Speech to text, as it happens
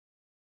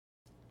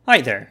Hi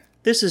there,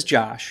 this is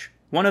Josh,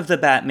 one of the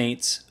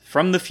Batmates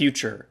from the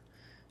future.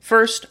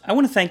 First, I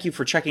want to thank you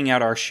for checking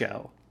out our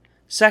show.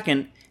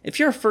 Second, if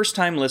you're a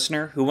first-time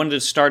listener who wanted to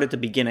start at the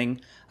beginning,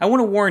 I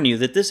want to warn you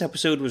that this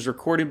episode was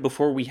recorded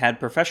before we had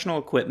professional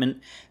equipment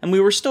and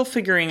we were still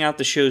figuring out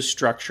the show's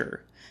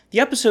structure. The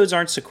episodes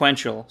aren't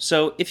sequential,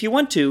 so if you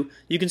want to,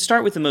 you can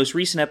start with the most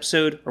recent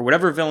episode or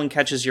whatever villain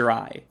catches your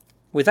eye.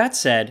 With that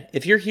said,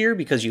 if you're here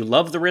because you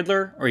love the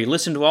Riddler or you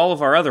listened to all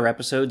of our other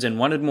episodes and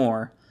wanted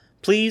more,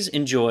 please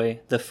enjoy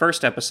the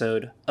first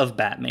episode of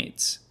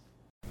Batmates.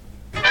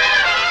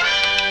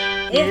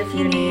 If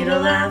you need a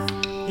laugh,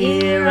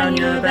 here on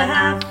your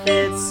behalf,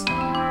 it's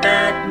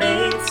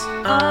Batmates.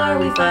 Are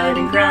we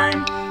fighting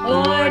crime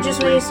or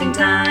just wasting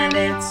time?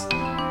 It's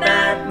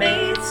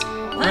Batmates.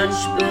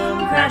 Punch, boom,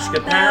 crash,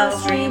 kapow,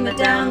 stream it,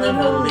 download,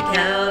 holy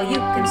cow. You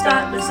can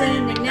start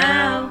listening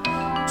now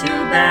to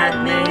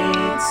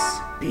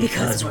Batmates.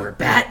 Because we're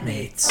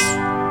Batmates.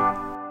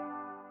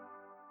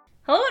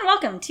 Hello and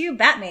welcome to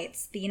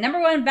Batmates, the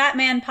 #1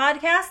 Batman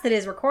podcast that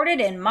is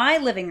recorded in my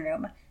living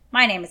room.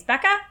 My name is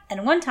Becca,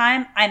 and one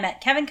time I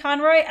met Kevin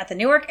Conroy at the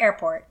Newark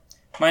airport.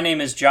 My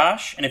name is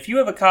Josh, and if you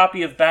have a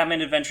copy of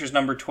Batman Adventures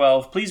number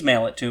 12, please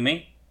mail it to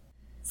me.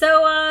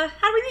 So,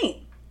 how did we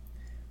meet?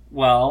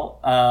 Well,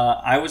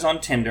 I was on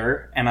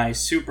Tinder, and I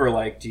super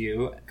liked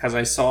you, because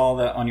I saw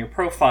that on your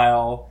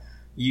profile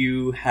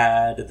you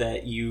had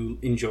that you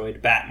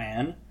enjoyed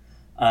Batman,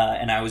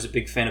 and I was a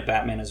big fan of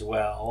Batman as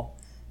well.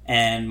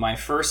 And my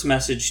first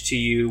message to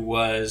you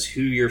was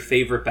who your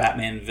favorite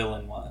Batman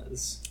villain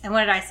was. And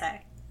what did I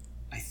say?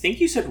 I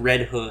think you said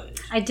Red Hood.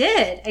 I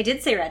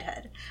did say Red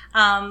Hood.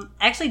 I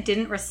actually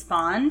didn't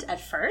respond at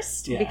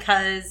first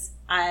because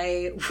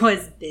I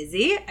was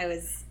busy. I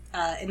was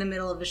in the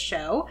middle of a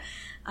show.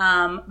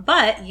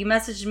 But you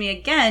messaged me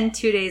again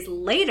 2 days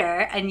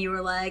later, and you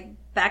were like,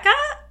 Becca?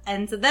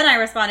 And so then I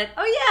responded,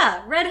 oh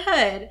yeah, Red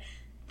Hood.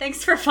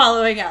 Thanks for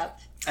following up.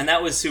 And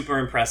that was super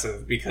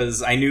impressive,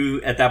 because I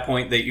knew at that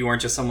point that you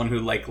weren't just someone who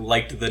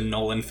liked the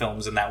Nolan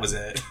films and that was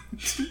it.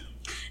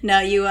 No,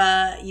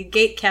 you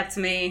gate-kept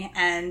me,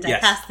 and I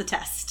passed the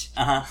test.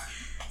 Uh-huh.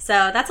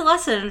 So that's a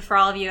lesson for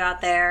all of you out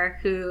there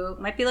who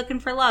might be looking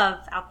for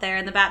love out there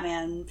in the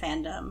Batman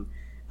fandom.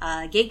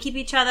 Gatekeep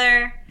each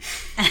other,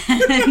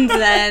 and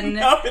then...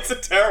 No, it's a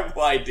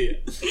terrible idea.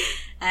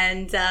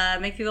 And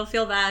make people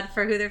feel bad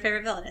for who their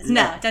favorite villain is.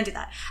 No, don't do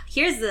that.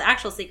 Here's the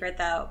actual secret,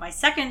 though. My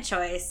second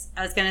choice,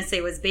 I was going to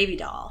say, was Baby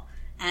Doll.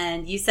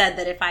 And you said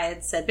that if I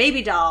had said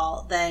Baby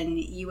Doll, then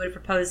you would have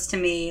proposed to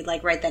me,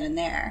 right then and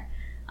there,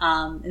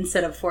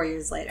 instead of 4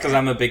 years later. Because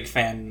I'm a big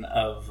fan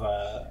of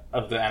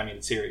the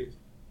animated series.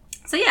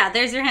 So yeah,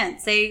 there's your hint.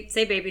 Say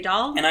Baby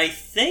Doll. And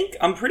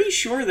I'm pretty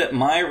sure that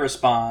my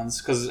response,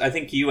 because I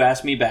think you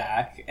asked me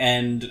back,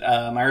 and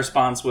my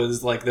response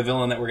was the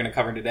villain that we're going to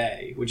cover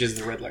today, which is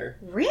the Riddler.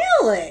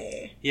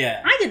 Really?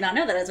 Yeah. I did not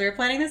know that as we were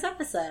planning this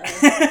episode.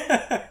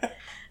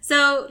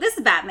 So this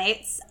is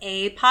Batmates,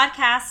 a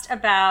podcast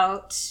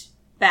about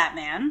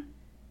Batman,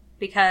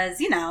 because,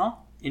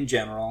 in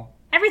general,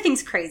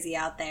 everything's crazy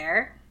out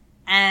there.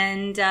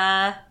 And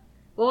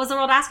what was the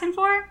world asking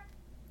for?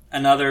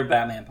 Another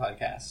Batman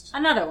podcast.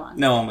 Another one.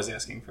 No one was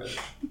asking for it.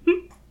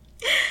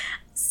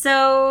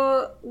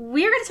 So,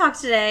 we're going to talk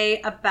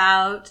today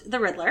about the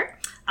Riddler,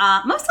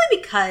 mostly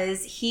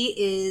because he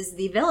is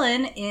the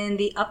villain in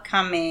the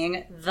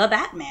upcoming The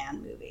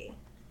Batman movie.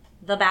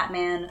 The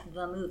Batman,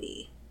 the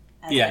movie.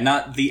 Yeah,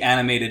 not the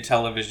animated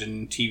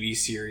television TV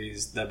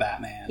series, The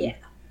Batman. Yeah.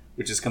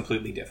 Which is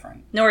completely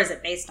different. Nor is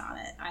it based on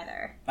it,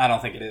 either. I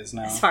don't think it is,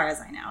 no. As far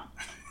as I know.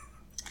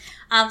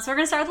 So we're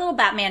going to start with a little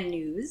Batman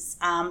news.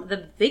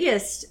 The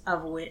biggest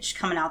of which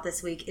coming out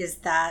this week is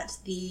that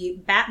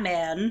the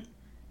Batman,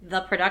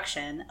 the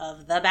production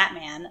of The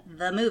Batman,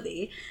 the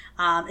movie,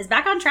 is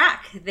back on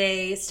track.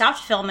 They stopped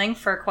filming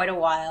for quite a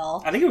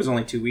while. I think it was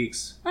only 2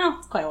 weeks. Well,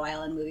 it's quite a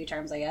while in movie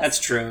terms, I guess. That's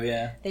true,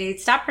 yeah. They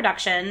stopped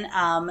production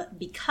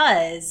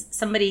because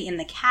somebody in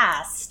the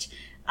cast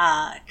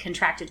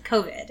contracted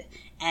COVID.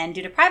 And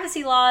due to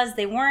privacy laws,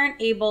 they weren't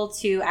able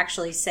to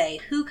actually say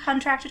who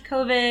contracted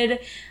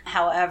COVID.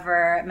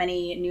 However,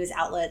 many news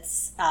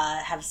outlets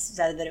have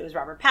said that it was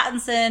Robert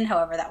Pattinson.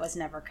 However, that was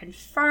never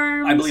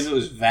confirmed. I believe it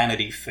was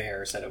Vanity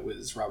Fair said it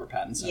was Robert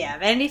Pattinson. Yeah,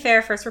 Vanity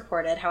Fair first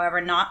reported,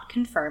 however, not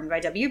confirmed by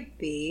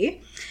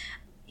WB.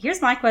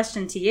 Here's my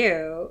question to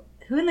you.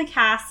 Who in the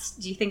cast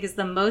do you think is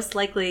the most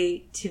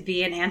likely to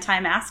be an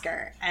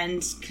anti-masker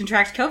and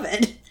contract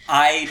COVID?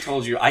 I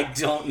told you, I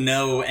don't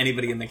know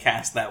anybody in the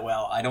cast that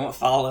well. I don't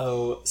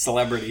follow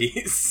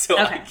celebrities, so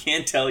I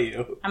can't tell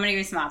you. I'm going to give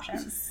you some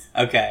options.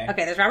 Okay.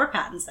 Okay, there's Robert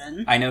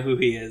Pattinson. I know who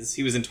he is.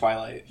 He was in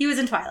Twilight. He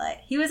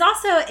was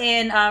also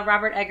in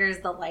Robert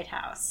Eggers' The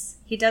Lighthouse.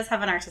 He does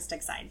have an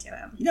artistic side to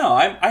him. No,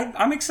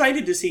 I'm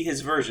excited to see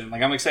his version.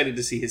 I'm excited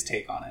to see his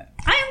take on it.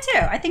 I am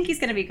too. I think he's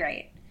going to be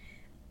great.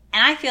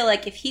 And I feel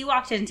like if he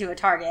walked into a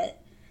Target,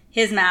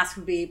 his mask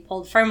would be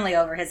pulled firmly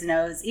over his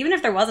nose, even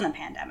if there wasn't a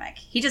pandemic.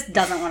 He just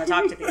doesn't want to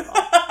talk to people.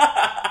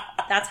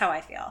 That's how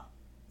I feel.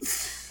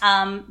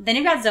 Then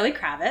you've got Zoe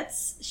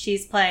Kravitz.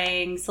 She's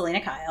playing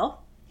Selena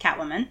Kyle,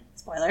 Catwoman.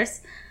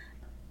 Spoilers.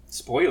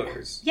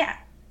 Spoilers? Yeah.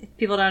 If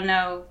people don't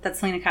know that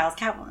Selena Kyle's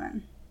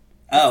Catwoman.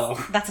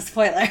 Oh. That's a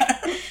spoiler.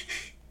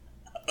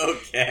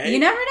 Okay. You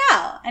never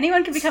know.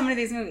 Anyone could be coming to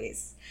these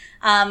movies.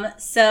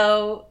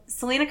 So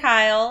Selena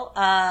Kyle,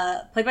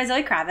 played by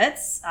Zoe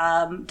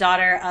Kravitz,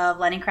 daughter of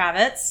Lenny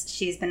Kravitz.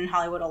 She's been in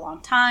Hollywood a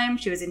long time.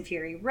 She was in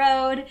Fury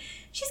Road.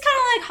 She's kind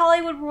of like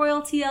Hollywood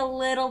royalty a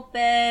little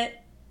bit.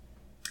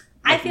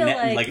 I feel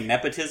like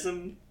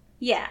nepotism?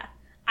 Yeah.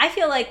 I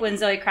feel like when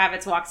Zoe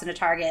Kravitz walks into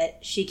Target,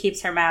 she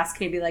keeps her mask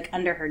maybe like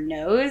under her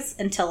nose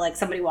until like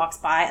somebody walks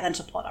by, and then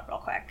she'll pull it up real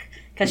quick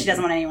because she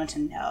doesn't want anyone to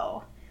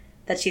know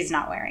that she's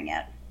not wearing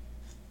it.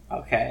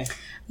 Okay.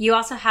 You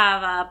also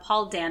have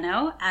Paul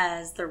Dano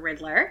as the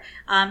Riddler.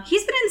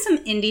 He's been in some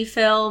indie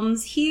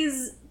films.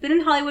 He's been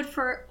in Hollywood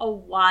for a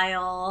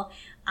while.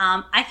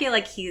 I feel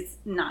like he's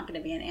not going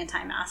to be an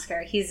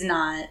anti-masker. He's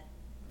not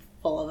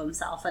full of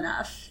himself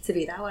enough to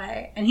be that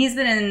way. And he's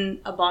been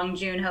in a Bong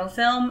Joon-ho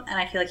film, and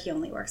I feel like he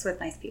only works with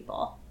nice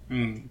people.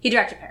 He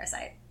directed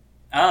Parasite.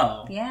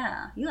 Oh.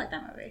 Yeah, you like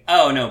that movie.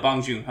 Oh, no,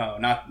 Bong Joon-ho,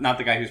 not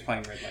the guy who's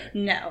playing Riddler.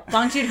 No,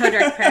 Bong Joon-ho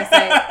directed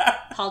Parasite.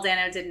 Paul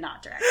Dano did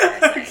not direct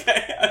Parasite.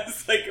 Okay, I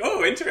was like,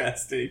 oh,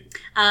 interesting.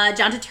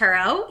 John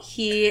Turturro,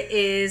 he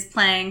is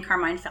playing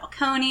Carmine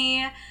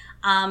Falcone.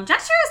 John Turturro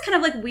is kind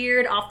of like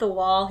weird, off the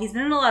wall. He's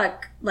been in a lot of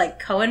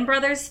like Coen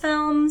Brothers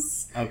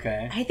films.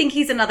 Okay. I think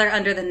he's another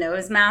under the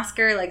nose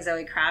masker, like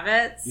Zoe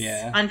Kravitz.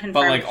 Yeah. Unconfirmed.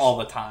 But like all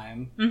the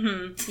time.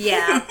 Mm-hmm.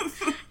 Yeah.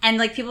 And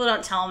like people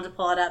don't tell him to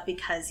pull it up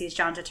because he's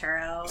John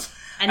Turturro.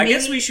 And I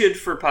guess we should,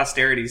 for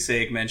posterity's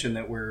sake, mention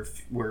that we're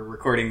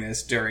recording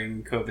this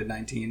during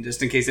COVID-19,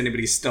 just in case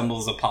anybody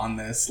stumbles upon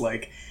this,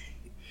 like,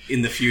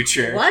 in the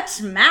future. What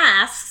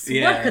masks?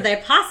 Yeah. What could they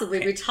possibly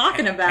be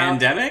talking about?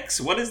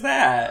 Pandemics? What is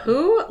that?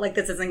 Who? Like,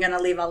 this isn't going to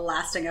leave a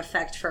lasting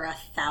effect for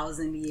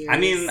 1,000 years. I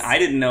mean, I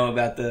didn't know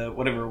about the,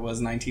 whatever it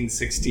was,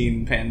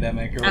 1916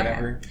 pandemic or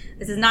whatever.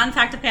 This is not, in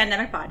fact, a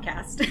pandemic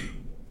podcast.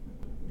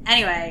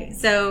 Anyway,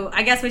 so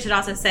I guess we should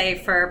also say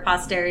for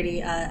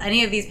posterity,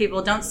 any of these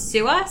people don't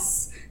sue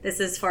us. This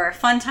is for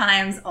fun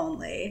times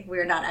only.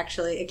 We're not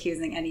actually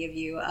accusing any of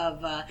you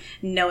of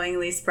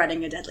knowingly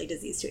spreading a deadly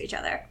disease to each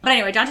other. But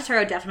anyway, John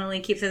Turturro definitely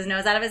keeps his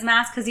nose out of his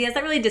mask because he has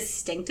that really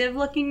distinctive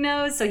looking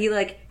nose. So he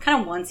like kind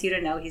of wants you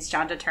to know he's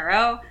John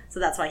Turturro. So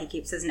that's why he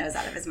keeps his nose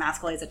out of his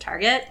mask while he's a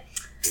target.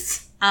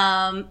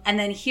 And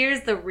then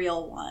here's the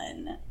real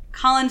one,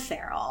 Colin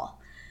Farrell.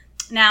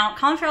 Now,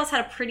 Colin Farrell's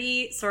had a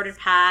pretty sordid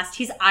past.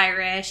 He's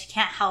Irish. He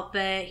can't help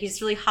it.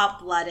 He's really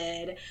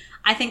hot-blooded.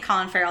 I think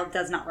Colin Farrell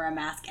does not wear a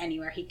mask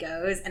anywhere he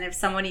goes. And if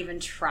someone even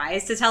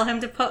tries to tell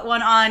him to put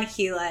one on,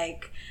 he,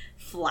 like,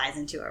 flies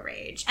into a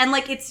rage. And,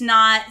 like, it's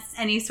not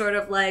any sort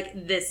of, like,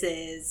 this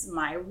is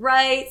my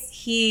rights.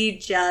 He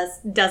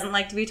just doesn't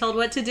like to be told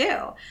what to do.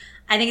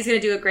 I think he's going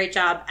to do a great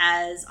job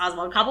as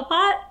Oswald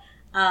Cobblepot.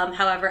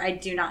 However, I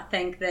do not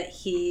think that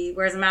he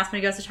wears a mask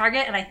when he goes to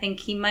Target, and I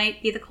think he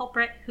might be the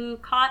culprit who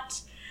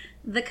caught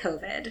the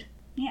COVID.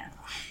 Yeah.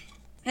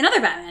 In other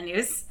Batman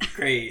news,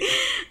 Great.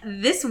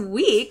 This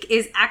week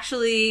is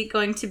actually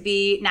going to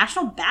be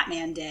National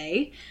Batman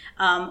Day,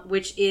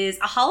 which is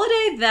a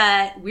holiday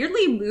that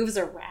weirdly moves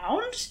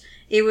around.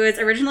 It was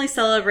originally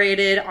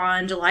celebrated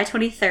on July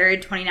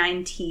 23rd,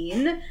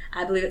 2019,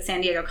 I believe at San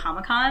Diego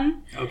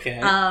Comic-Con. Okay.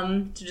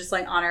 To just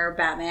like honor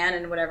Batman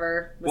and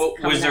whatever was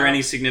coming was there out.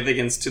 any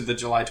significance to the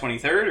July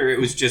 23rd, or it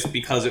was just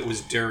because it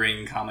was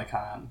during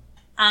Comic-Con?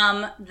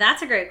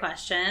 That's a great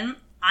question.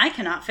 I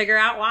cannot figure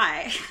out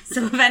why.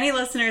 So if any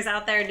listeners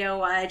out there know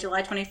why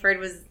July 23rd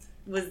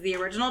was the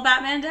original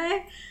Batman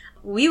Day,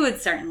 we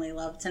would certainly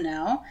love to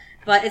know.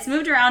 But it's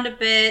moved around a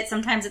bit.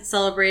 Sometimes it's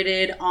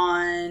celebrated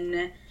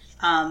on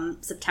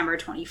September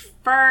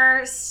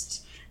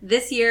 21st.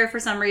 This year,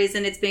 for some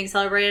reason, it's being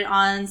celebrated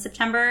on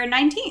September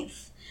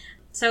 19th.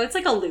 So it's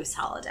like a loose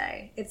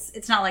holiday.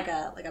 It's not like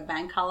a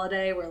bank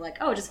holiday where like,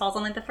 oh, it just falls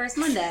on like the first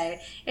Monday.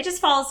 It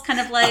just falls kind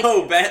of like...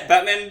 Oh,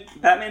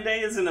 Batman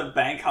Day isn't a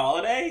bank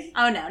holiday?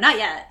 Oh, no, not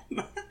yet.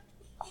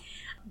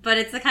 But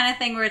it's the kind of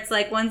thing where it's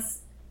like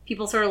once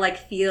people sort of like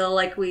feel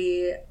like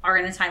we are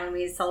in a time when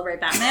we celebrate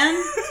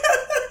Batman,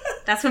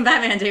 that's when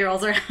Batman Day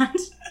rolls around.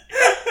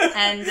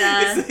 And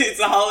it's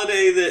a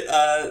holiday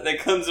that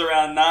comes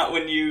around not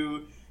when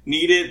you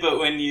need it, but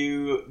when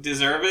you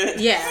deserve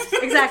it. Yeah,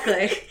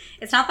 exactly.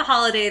 It's not the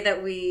holiday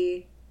that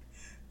we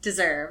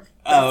deserve.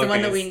 It's the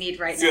one that we need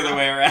right now. It's the other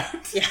way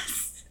around.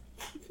 Yes.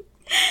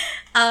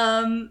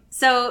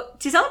 So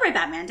to celebrate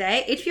Batman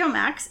Day, HBO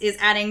Max is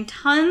adding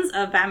tons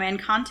of Batman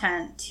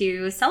content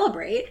to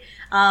celebrate.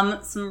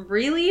 Some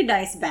really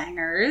nice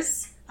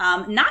bangers.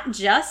 Not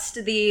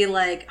just the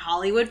like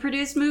Hollywood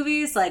produced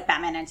movies like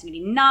Batman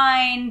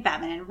 1989,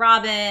 Batman and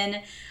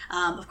Robin.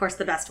 Of course,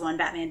 the best one,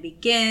 Batman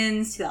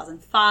Begins,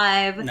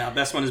 2005. No,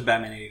 best one is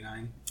Batman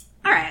 89.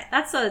 All right,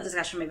 that's a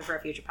discussion maybe for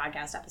a future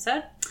podcast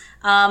episode.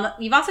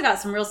 You've also got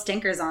some real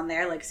stinkers on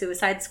there, like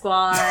Suicide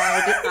Squad,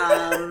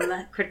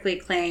 critically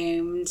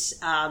acclaimed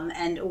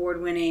and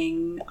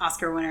award-winning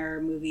Oscar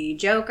winner movie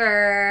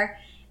Joker.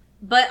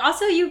 But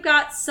also you've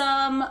got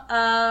some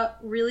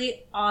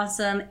really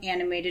awesome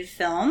animated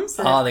films.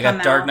 Oh, they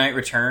got Dark Knight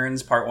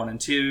Returns Part 1 and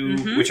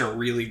 2, which are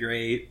really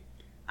great.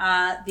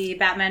 The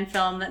Batman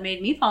film that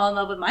made me fall in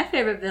love with my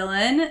favorite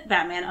villain,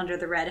 Batman Under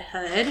the Red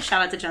Hood.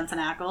 Shout out to Jensen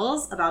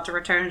Ackles, about to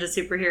return to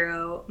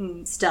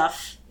superhero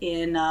stuff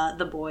in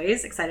The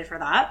Boys. Excited for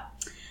that.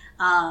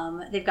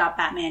 They've got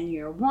Batman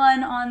Year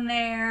One on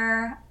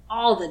there.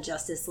 All the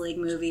Justice League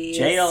movies.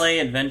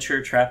 JLA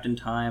Adventure Trapped in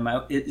Time.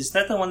 Is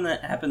that the one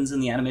that happens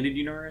in the animated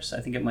universe? I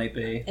think it might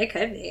be. It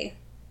could be.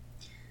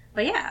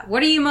 But yeah,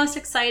 what are you most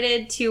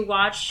excited to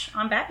watch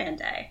on Batman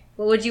Day?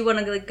 What would you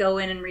want to go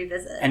in and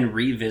revisit? I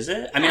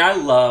mean, I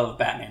love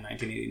Batman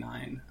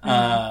 1989.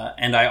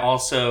 And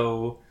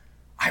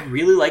I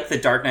really like the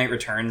Dark Knight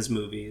Returns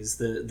movies,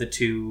 the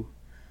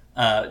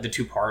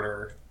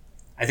two-parter.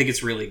 I think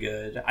it's really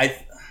good.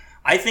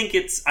 I think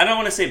I don't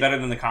want to say better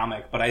than the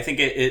comic, but I think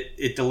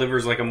it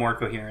delivers like a more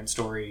coherent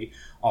story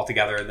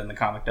altogether than the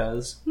comic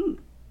does.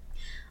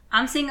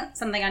 I'm seeing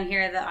something on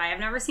here that I have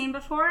never seen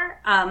before,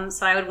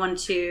 so I would want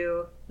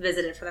to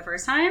visit it for the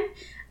first time.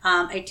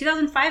 A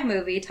 2005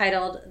 movie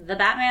titled The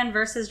Batman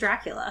vs.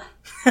 Dracula.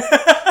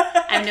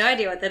 I have no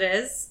idea what that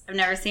is. I've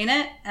never seen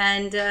it,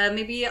 and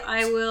maybe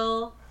I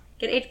will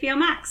get HBO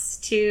Max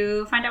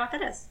to find out what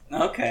that is.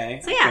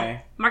 Okay. So yeah,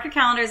 mark your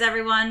calendars,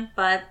 everyone,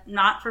 but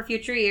not for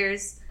future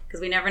years, because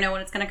we never know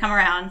when it's going to come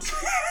around.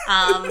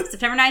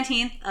 September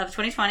 19th of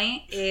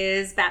 2020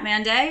 is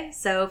Batman Day,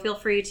 so feel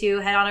free to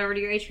head on over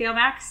to your HBO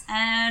Max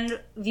and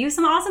view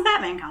some awesome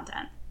Batman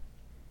content.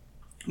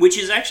 Which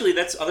is actually,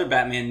 that's other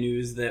Batman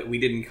news that we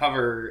didn't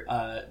cover.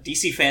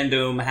 DC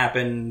Fandom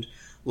happened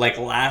like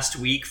last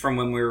week from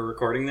when we were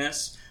recording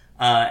this.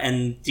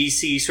 And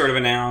DC sort of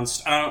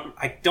announced,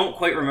 I don't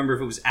quite remember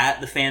if it was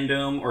at the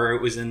Fandom or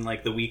it was in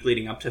like the week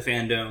leading up to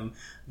Fandom,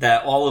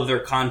 that all of their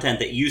content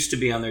that used to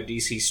be on their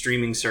DC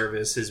streaming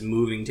service is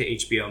moving to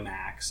HBO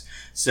Max.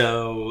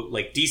 So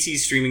like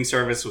DC's streaming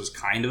service was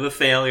kind of a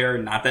failure.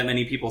 Not that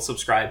many people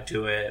subscribed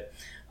to it.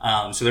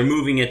 So they're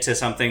moving it to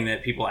something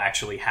that people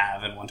actually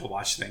have and want to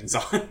watch things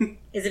on.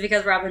 Is it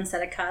because Robin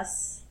said a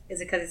cuss?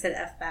 Is it because he said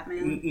F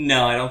Batman?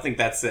 No, I don't think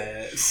that's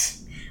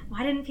it.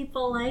 Why didn't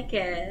people like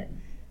it?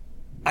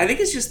 I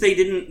think it's just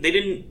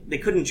they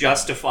couldn't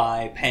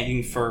justify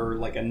paying for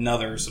like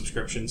another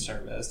subscription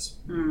service.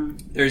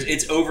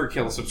 It's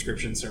overkill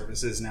subscription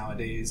services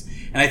nowadays,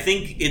 and I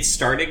think it's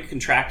starting to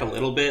contract a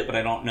little bit, but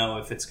I don't know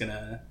if it's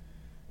gonna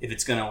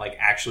like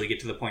actually get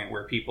to the point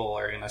where people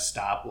are gonna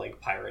stop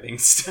like pirating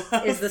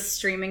stuff. Is the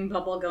streaming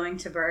bubble going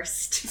to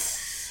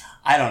burst?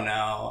 I don't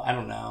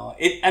know.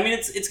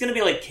 It's going to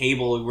be like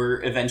cable,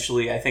 where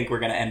eventually I think we're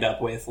going to end up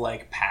with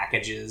like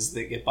packages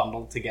that get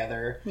bundled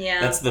together.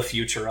 Yeah. That's the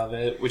future of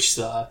it, which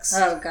sucks.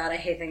 Oh God, I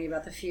hate thinking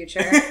about the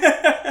future.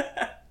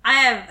 I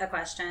have a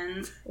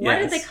question. Why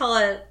did they call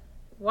it,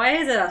 why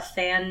is it a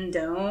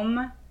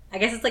fandom? I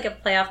guess it's like a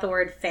play off the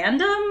word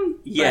fandom?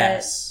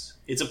 Yes.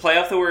 It's a play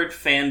off the word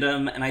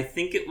fandom, and I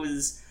think it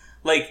was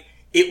like,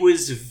 it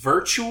was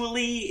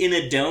virtually in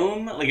a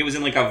dome. Like it was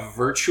in like a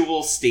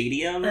virtual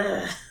stadium.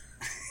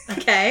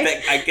 Okay.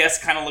 That I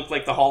guess kind of looked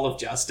like the Hall of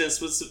Justice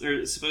was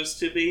supposed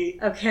to be.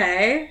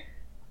 Okay.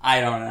 I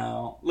don't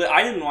know.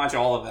 I didn't watch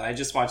all of it. I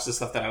just watched the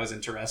stuff that I was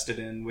interested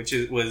in, which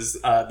was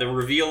the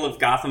reveal of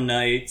Gotham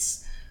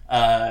Knights,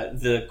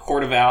 the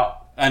Court of Owls.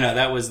 Oh, no,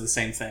 that was the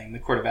same thing. The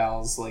Court of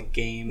Owls like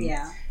game.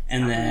 Yeah.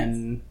 And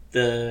then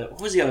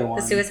what was the other one?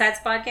 The Suicide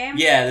Squad game?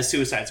 Yeah, the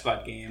Suicide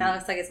Squad game. That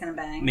looks like it's going to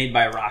bang. Made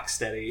by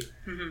Rocksteady,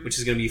 which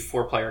is going to be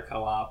 4-player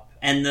co-op.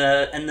 And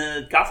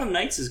the Gotham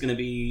Knights is going to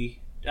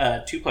be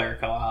 2-player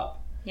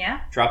co-op.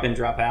 Yeah. Drop in,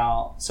 drop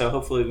out. So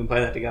hopefully we can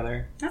play that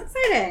together. That's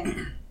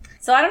exciting.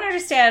 So I don't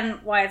understand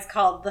why it's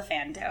called the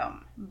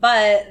Fandom,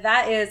 but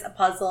that is a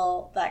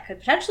puzzle that could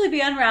potentially be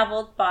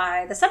unraveled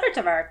by the subject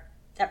of our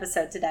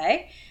episode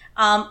today.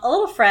 A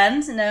little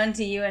friend known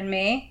to you and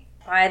me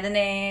by the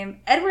name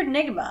Edward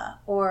Nygma,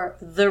 or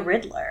the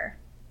Riddler,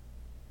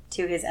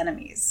 to his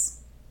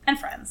enemies and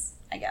friends,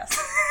 I guess.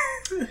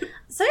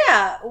 So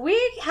yeah, we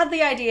had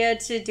the idea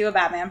to do a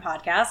Batman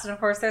podcast, and of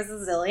course there's a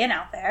zillion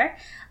out there.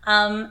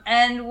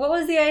 And what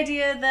was the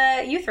idea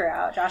that you threw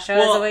out, Joshua,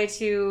 as a way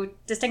to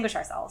distinguish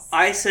ourselves?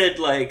 I said,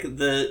 like,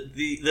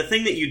 the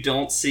thing that you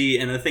don't see,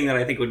 and the thing that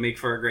I think would make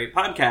for a great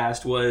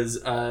podcast,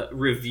 was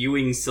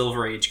reviewing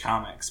Silver Age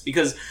comics.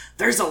 Because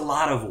there's a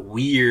lot of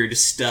weird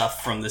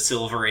stuff from the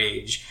Silver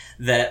Age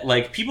that,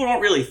 like, people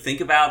don't really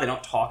think about, they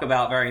don't talk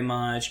about very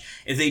much.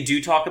 If they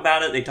do talk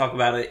about it, they talk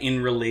about it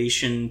in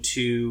relation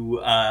to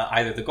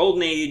either the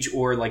Golden Age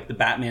or, like, the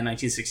Batman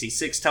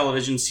 1966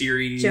 television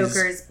series.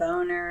 Joker's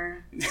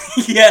boner.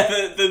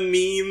 Yeah, the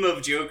meme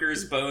of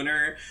Joker's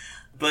boner.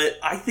 But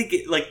I think,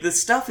 the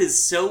stuff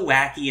is so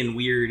wacky and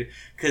weird,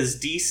 because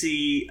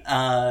DC,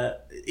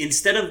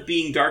 instead of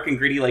being dark and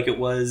gritty like it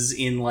was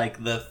in,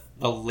 like, the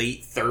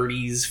late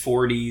 30s,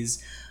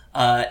 40s,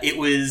 it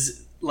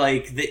was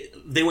like,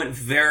 they went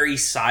very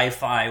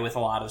sci-fi with a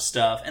lot of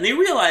stuff, and they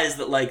realized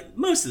that, like,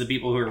 most of the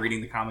people who were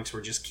reading the comics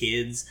were just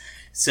kids,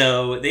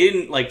 so they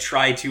didn't, like,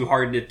 try too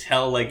hard to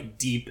tell, like,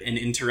 deep and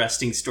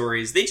interesting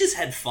stories. They just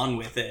had fun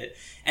with it.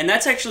 And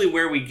that's actually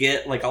where we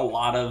get, like, a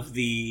lot of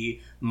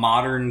the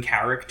modern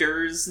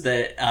characters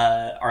that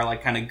are,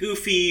 like, kind of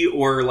goofy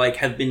or, like,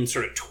 have been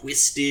sort of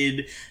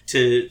twisted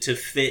to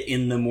fit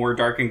in the more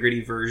dark and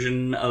gritty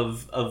version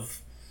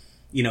of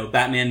you know,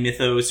 Batman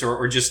mythos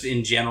or just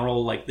in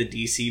general, like, the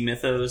DC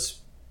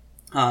mythos.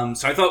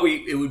 So I thought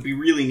it would be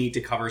really neat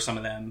to cover some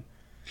of them.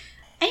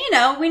 And, you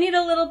know, we need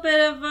a little bit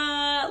of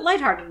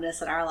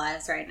lightheartedness in our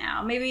lives right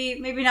now.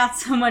 Maybe not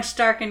so much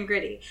dark and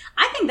gritty.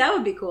 I think that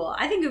would be cool.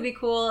 I think it would be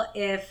cool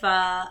if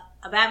a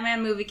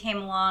Batman movie came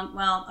along.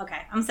 Well,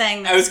 okay, I'm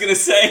saying that. I was going to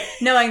say.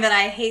 Knowing that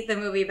I hate the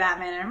movie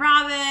Batman and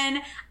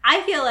Robin,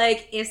 I feel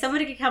like if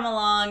somebody could come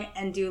along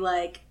and do,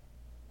 like,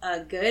 a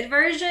good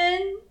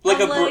version. Like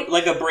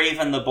a Brave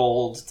and the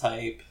Bold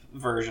type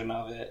version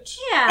of it.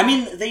 Yeah. I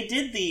mean, they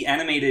did the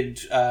animated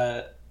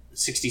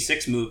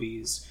 66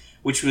 movies,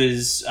 which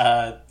was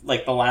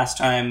like the last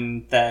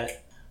time that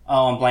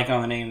I'm blanking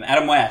on the name.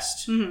 Adam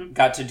West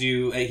got to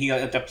do. He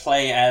got to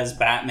play as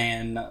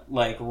Batman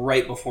like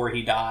right before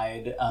he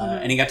died,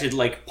 and he got to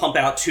like pump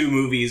out 2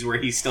 movies where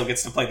he still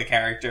gets to play the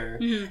character,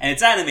 and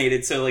it's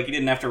animated, so like he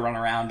didn't have to run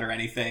around or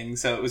anything.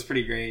 So it was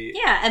pretty great.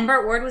 Yeah, and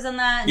Burt Ward was in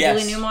that. And yes.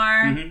 Julie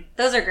Newmar.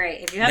 Those are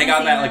great. If you haven't they got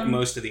seen that them, like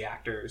most of the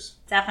actors.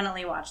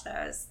 Definitely watch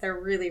those. They're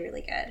really,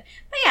 really good.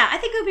 But yeah, I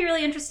think it would be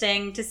really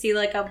interesting to see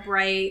like a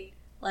bright,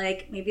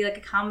 like maybe like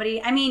a comedy.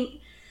 I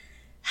mean,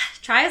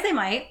 try as they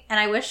might, and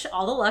I wish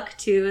all the luck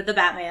to the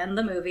Batman,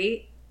 the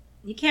movie.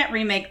 You can't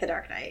remake The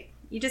Dark Knight.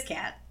 You just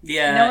can't.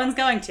 Yeah. No one's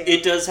going to.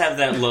 It does have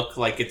that look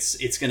like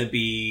it's going to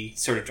be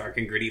sort of dark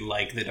and gritty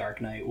like The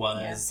Dark Knight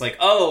was. Yeah. It's like,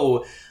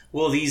 oh,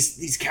 well,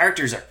 these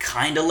characters are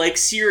kind of like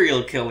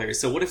serial killers,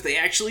 so what if they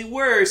actually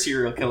were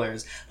serial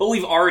killers? But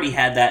we've already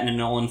had that in the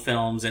Nolan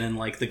films and in,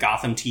 like, the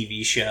Gotham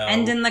TV show.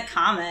 And in the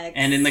comics.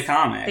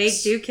 They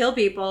do kill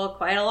people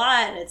quite a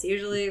lot. It's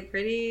usually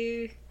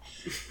pretty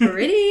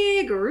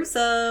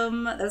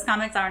gruesome. Those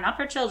comics are not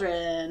for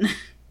children,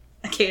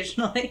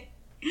 occasionally.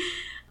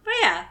 But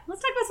yeah,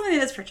 let's talk about something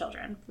that is for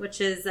children, which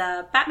is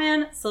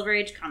Batman Silver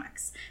Age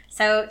comics.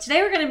 So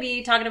today we're going to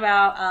be talking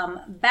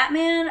about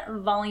Batman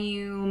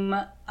Volume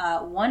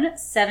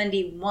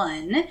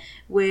 171,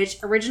 which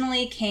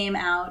originally came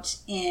out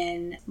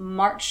in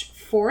March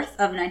 4th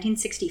of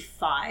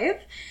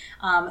 1965.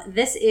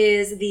 This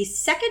is the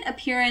second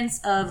appearance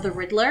of the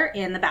Riddler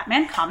in the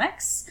Batman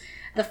comics.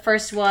 The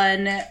first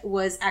one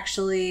was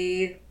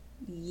actually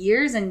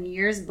years and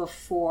years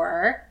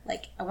before,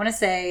 like, I want to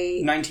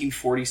say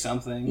 1940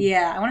 something.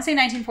 Yeah, I want to say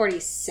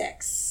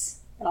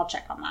 1946, but I'll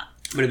check on that.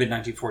 Would have been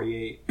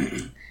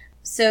 1948.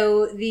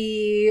 So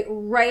the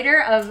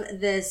writer of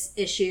this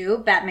issue,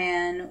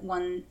 Batman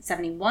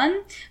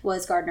 171,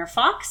 was Gardner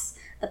Fox.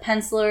 The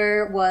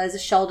penciler was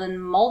Sheldon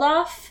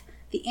Moldoff.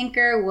 The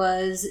inker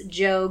was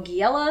Joe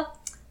Giella.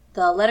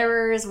 The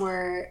letterers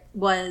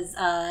was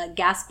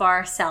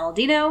Gaspar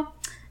Saladino.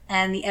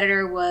 And the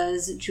editor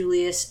was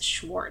Julius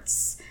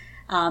Schwartz.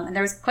 And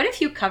there was quite a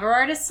few cover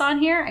artists on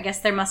here. I guess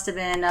there must have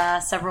been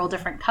several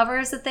different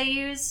covers that they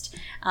used.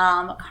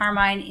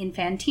 Carmine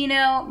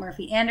Infantino,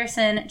 Murphy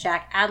Anderson,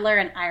 Jack Adler,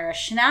 and Ira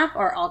Schnapp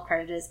are all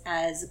credited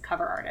as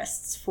cover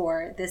artists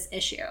for this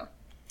issue.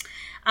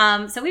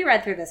 So we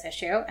read through this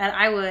issue, and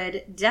I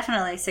would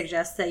definitely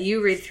suggest that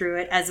you read through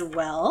it as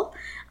well.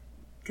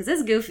 Because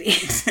it's goofy.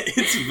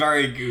 It's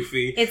very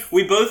goofy.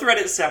 We both read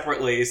it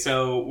separately,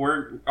 so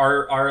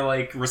our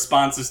like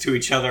responses to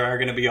each other are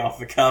going to be off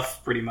the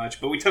cuff pretty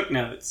much. But we took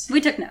notes. We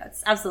took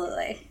notes,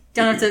 absolutely.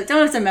 Don't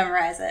have to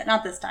memorize it.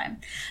 Not this time.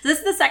 So this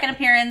is the second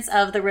appearance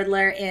of the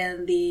Riddler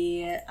in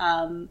the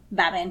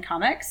Batman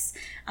comics.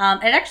 It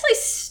actually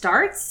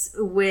starts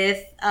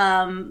with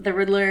the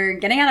Riddler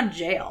getting out of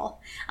jail.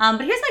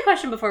 But here's my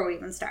question before we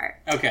even start.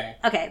 Okay.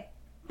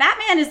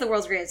 Batman is the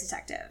world's greatest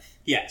detective.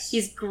 Yes.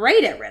 He's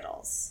great at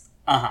riddles.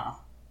 Uh-huh.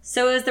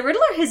 So is the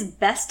Riddler his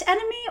best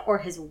enemy or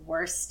his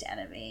worst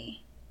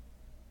enemy?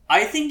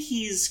 I think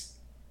he's...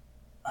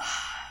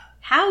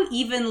 How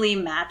evenly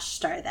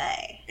matched are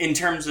they? In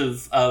terms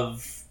of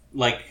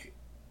like,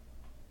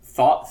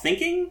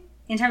 thinking?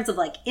 In terms of,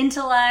 like,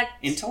 intellect?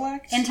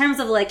 Intellect? In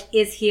terms of, like,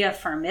 is he a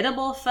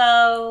formidable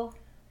foe?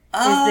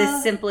 Is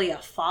this simply a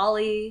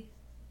folly?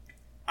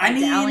 I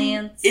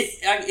mean,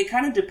 it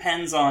kind of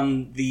depends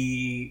on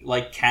the,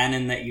 like,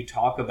 canon that you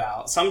talk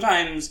about.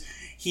 Sometimes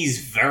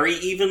he's very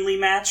evenly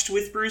matched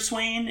with Bruce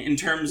Wayne in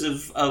terms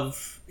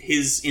of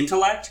his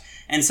intellect,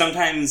 and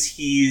sometimes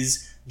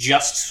he's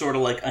just sort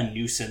of like a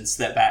nuisance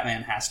that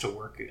Batman has to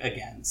work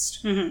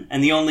against. Mm-hmm.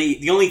 And the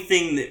only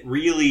thing that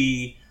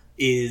really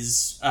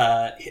is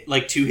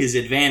like to his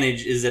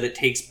advantage is that it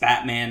takes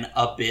Batman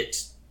a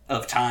bit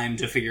of time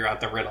to figure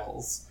out the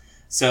riddles.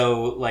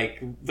 So,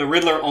 like, the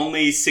Riddler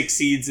only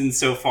succeeds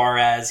insofar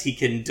as he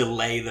can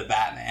delay the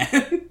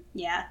Batman.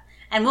 Yeah.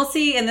 And we'll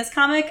see in this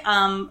comic,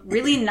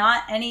 really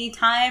not any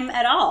time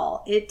at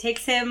all. It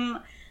takes him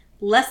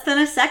less than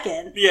a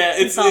second. Yeah,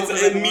 to solve the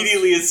it's riddles.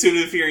 immediately, as soon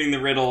as hearing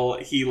the riddle,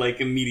 he, like,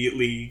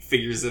 immediately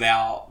figures it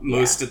out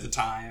most of the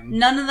time.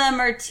 None of them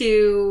are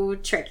too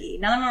tricky.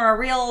 None of them are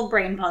real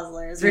brain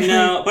puzzlers. Really.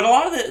 No, but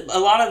a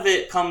lot of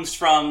it comes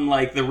from,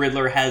 like, the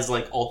Riddler has,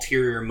 like,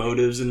 ulterior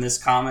motives in this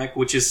comic,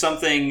 which is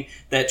something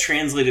that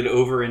translated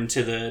over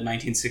into the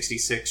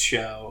 1966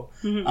 show,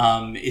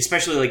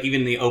 especially, like,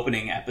 even the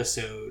opening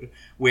episode,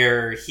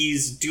 where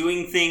he's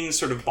doing things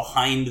sort of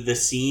behind the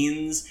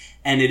scenes,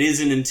 and it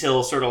isn't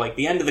until sort of like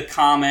the end of the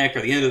comic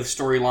or the end of the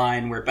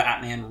storyline where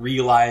Batman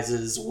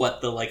realizes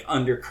what the, like,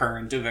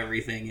 undercurrent of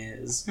everything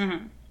is.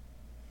 Mm-hmm.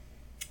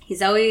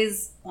 He's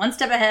always one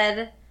step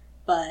ahead,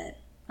 but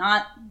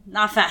not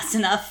fast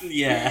enough.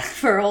 Yeah.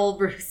 For old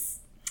Bruce.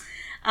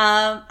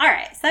 All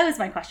right, so that was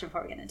my question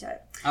before we get into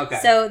it. Okay.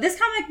 So this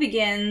comic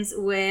begins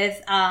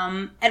with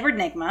Edward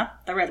Nygma,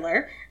 the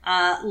Riddler,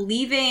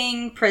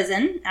 leaving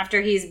prison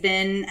after he's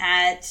been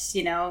at,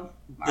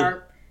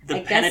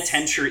 the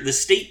penitentiary, the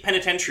state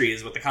penitentiary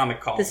is what the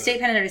comic calls it. The state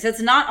penitentiary. So it's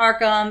not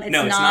Arkham. It's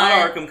not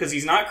Arkham because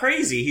he's not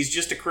crazy. He's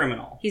just a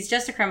criminal. He's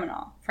just a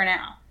criminal for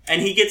now.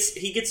 And he gets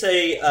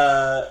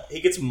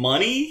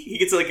money. He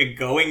gets like a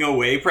going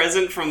away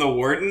present from the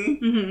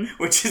warden,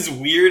 which is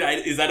weird.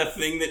 Is that a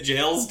thing that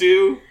jails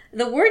do?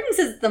 The warden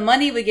says the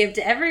money we give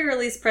to every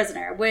released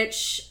prisoner,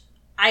 which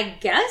I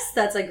guess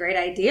that's a great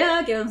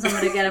idea. Give him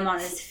someone to get him on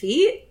his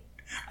feet.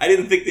 I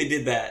didn't think they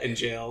did that in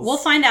jails. We'll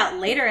find out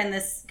later in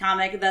this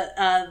comic that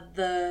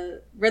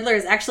the Riddler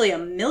is actually a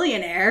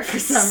millionaire for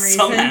some reason.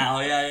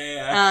 Somehow,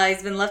 yeah.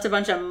 He's been left a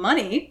bunch of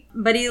money.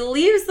 But he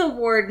leaves the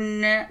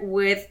warden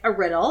with a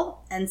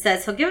riddle and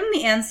says he'll give him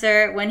the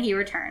answer when he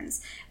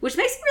returns. Which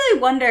makes me really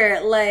wonder,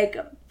 like,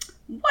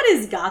 what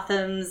is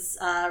Gotham's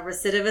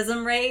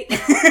recidivism rate?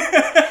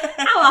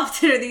 How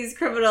often are these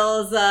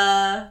criminals,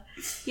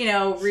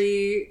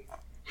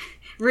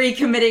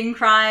 recommitting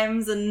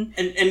crimes and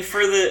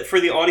for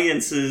the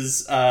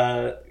audience's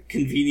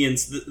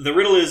convenience, the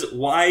riddle is,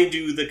 why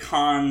do the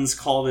cons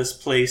call this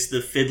place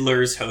the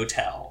Fiddler's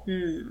Hotel?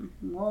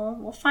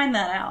 We'll find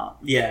that out.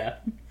 Yeah.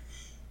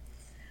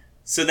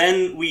 So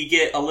then we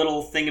get a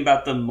little thing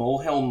about the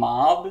Molehill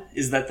Mob.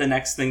 Is that the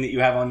next thing that you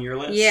have on your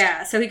list?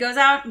 Yeah, so he goes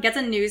out and gets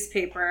a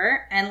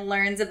newspaper and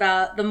learns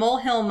about the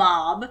Molehill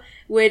Mob,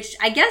 which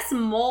I guess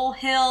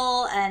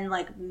molehill and,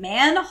 like,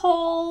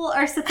 manhole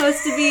are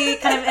supposed to be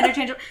kind of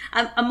interchangeable.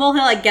 A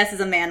molehill, I guess, is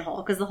a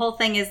manhole, because the whole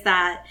thing is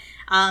that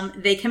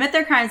they commit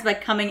their crimes by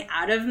coming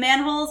out of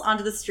manholes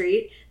onto the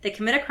street. They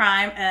commit a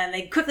crime, and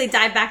they quickly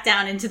dive back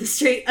down into the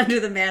street under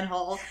the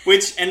manhole.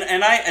 Which,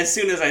 and I, as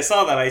soon as I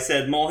saw that, I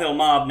said, Molehill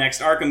Mob,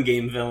 next Arkham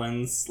game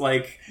villains.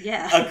 Like,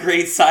 a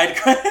great side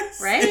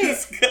quest. Right?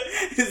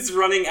 is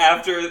running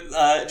after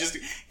just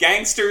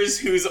gangsters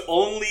whose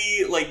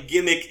only, like,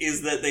 gimmick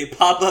is that they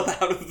pop up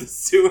out of the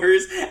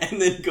sewers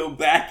and then go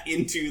back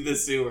into the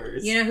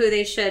sewers. You know who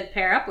they should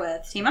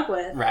team up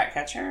with?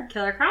 Ratcatcher?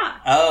 Killer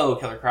Croc. Oh,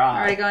 Killer Croc.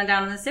 Already going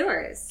down in the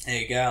sewers.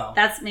 There you go.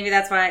 That's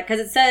why,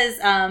 because it says,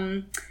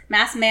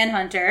 Masked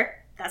Manhunter,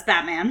 that's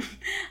Batman,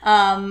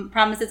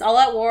 promises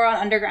all-out war on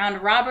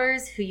underground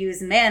robbers who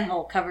use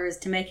manhole covers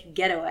to make a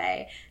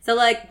getaway. So,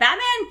 like,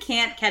 Batman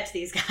can't catch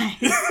these guys.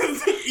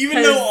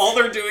 Even though all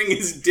they're doing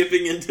is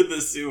dipping into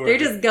the sewer. They're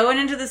just going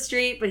into the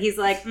street, but he's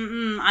like,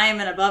 I am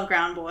an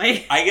above-ground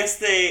boy. I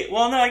guess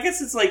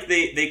it's like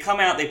they come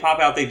out, they pop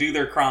out, they do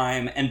their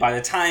crime, and by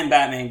the time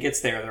Batman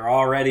gets there, they're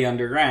already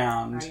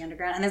underground.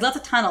 And there's lots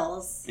of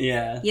tunnels.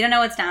 Yeah. You don't know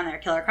what's down there.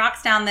 Killer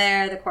Croc's down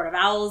there, the Court of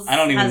Owls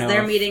has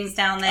their meetings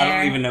down there. I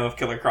don't even know if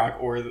Killer Croc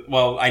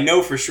I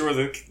know for sure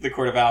the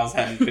Court of Owls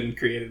hadn't been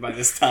created by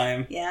this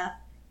time. Yeah.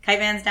 Kite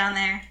Man's down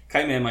there.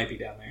 Kite Man might be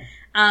down there.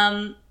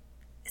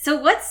 So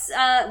what's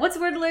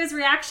Riddler's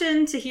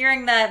reaction to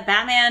hearing that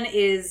Batman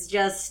is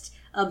just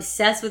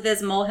obsessed with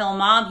this Molehill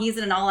Mob? He's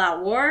in an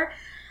all-out war.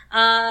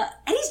 And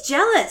he's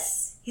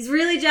jealous. He's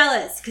really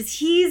jealous because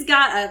he's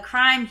got a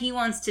crime he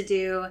wants to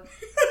do.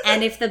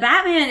 And if the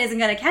Batman isn't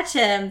going to catch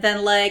him,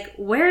 then, like,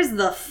 where's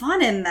the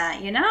fun in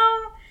that, you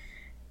know?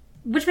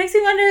 Which makes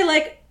me wonder,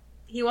 like,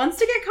 he wants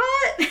to get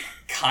caught?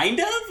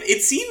 Kind of.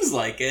 It seems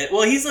like it.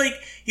 Well, he's like,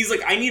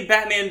 I need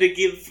Batman to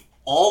give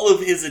all of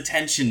his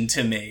attention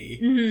to me.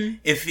 Mm-hmm.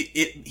 If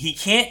he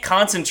can't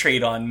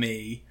concentrate on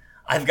me,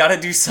 I've got to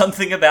do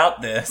something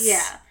about this.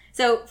 Yeah.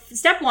 So,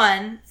 step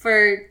 1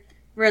 for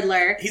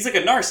Riddler. He's like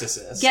a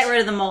narcissist. Get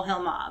rid of the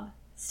Molehill Mob.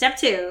 Step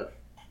 2,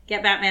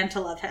 get Batman to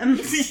love him.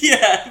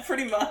 Yeah,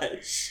 pretty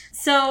much.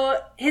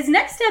 So his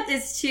next step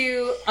is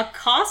to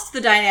accost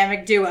the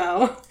dynamic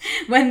duo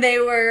when they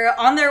were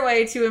on their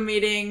way to a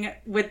meeting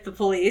with the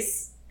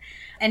police.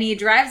 And he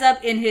drives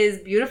up in his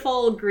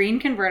beautiful green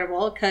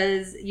convertible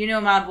because,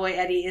 my boy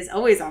Eddie is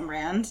always on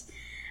brand.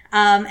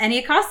 And he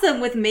accosts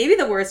them with maybe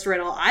the worst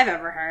riddle I've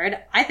ever heard.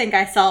 I think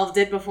I solved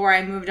it before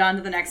I moved on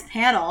to the next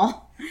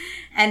panel.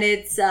 And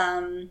it's...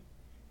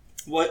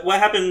 What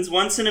happens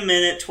once in a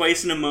minute,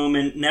 twice in a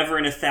moment, never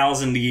in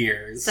 1,000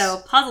 years?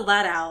 So puzzle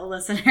that out,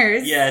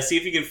 listeners. Yeah, see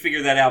if you can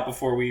figure that out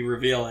before we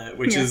reveal it,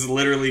 which is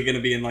literally going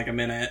to be in like a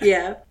minute.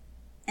 Yeah.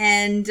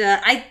 And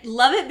I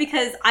love it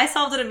because I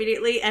solved it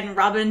immediately and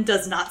Robin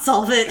does not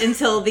solve it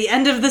until the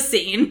end of the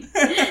scene,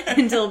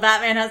 until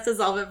Batman has to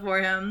solve it for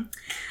him.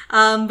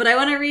 But I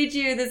want to read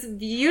you this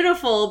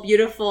beautiful,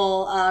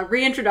 beautiful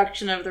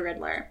reintroduction of the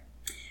Riddler.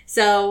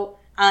 So,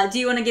 do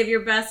you want to give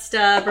your best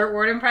Burt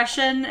Ward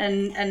impression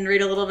and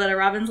read a little bit of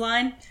Robin's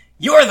line?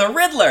 You're the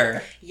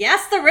Riddler!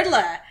 Yes, the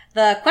Riddler!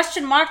 The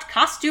question-marked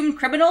costumed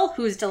criminal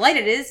whose delight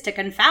it is to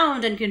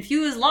confound and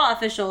confuse law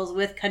officials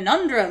with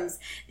conundrums,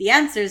 the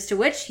answers to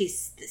which he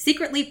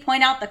secretly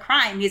point out the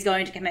crime he's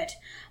going to commit.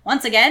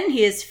 Once again,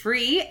 he is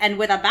free and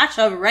with a batch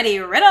of ready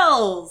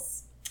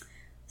riddles.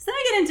 So then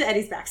I get into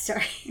Eddie's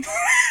backstory,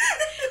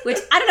 which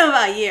I don't know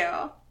about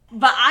you,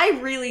 but I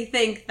really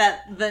think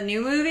that the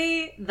new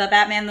movie, the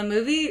Batman the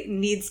movie,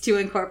 needs to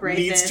incorporate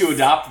Needs this to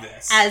adopt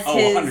this. as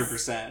his...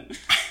 100%.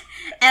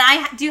 And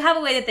I do have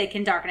a way that they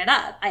can darken it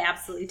up. I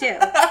absolutely do.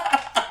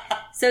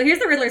 So here's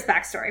the Riddler's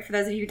backstory, for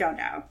those of you who don't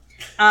know.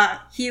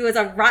 He was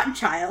a rotten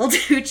child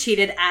who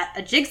cheated at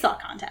a jigsaw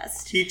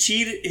contest.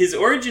 His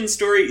origin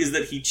story is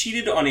that he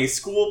cheated on a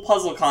school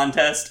puzzle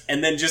contest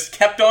and then just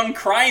kept on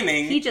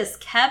criming. He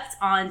just kept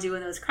on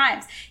doing those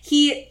crimes.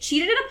 He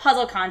cheated at a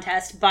puzzle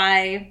contest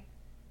by,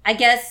 I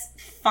guess,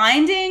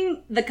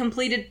 finding the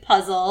completed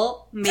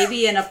puzzle,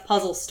 maybe in a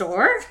puzzle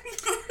store.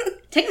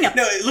 No,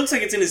 it looks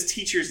like it's in his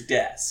teacher's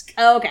desk.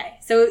 Oh, okay.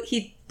 So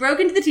he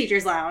broke into the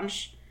teacher's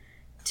lounge,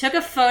 took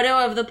a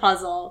photo of the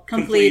puzzle,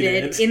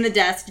 completed in the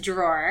desk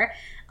drawer.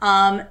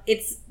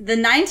 It's the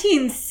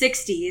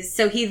 1960s,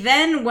 so he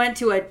then went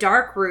to a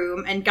dark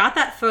room and got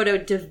that photo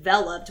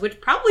developed,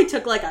 which probably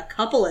took like a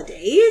couple of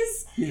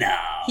days. No.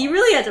 He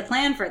really had to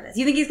plan for this.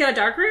 You think he's got a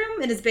dark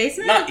room in his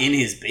basement? Not in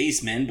his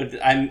basement, but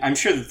I'm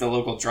sure that the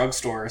local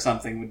drugstore or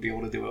something would be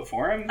able to do it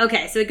for him.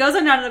 Okay, so he goes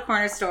on down to the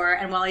corner store,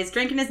 and while he's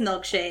drinking his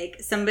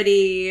milkshake,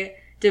 somebody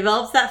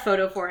develops that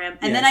photo for him,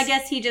 and then I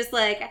guess he just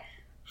like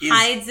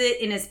hides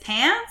it in his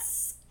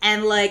pants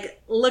and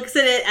like looks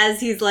at it as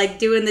he's like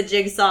doing the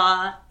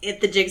jigsaw at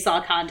the jigsaw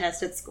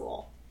contest at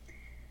school.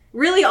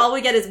 Really, all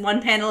we get is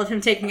one panel of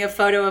him taking a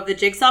photo of the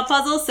jigsaw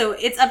puzzle, so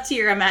it's up to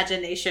your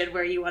imagination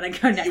where you want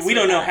to go next. We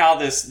don't know how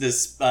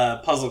this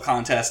puzzle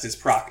contest is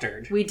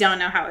proctored. We don't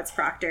know how it's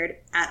proctored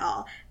at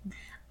all.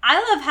 I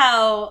love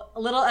how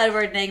little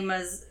Edward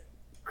Nygma's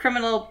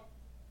criminal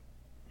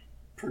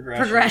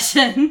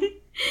progression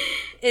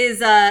is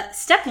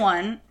step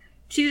 1,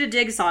 cheated a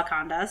jigsaw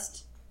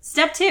contest.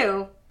 Step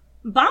 2,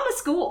 bomb a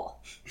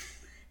school.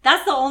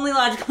 That's the only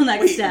logical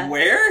next step.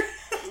 Where?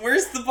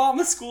 Where's the bomb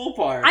a school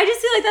part? I just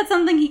feel like that's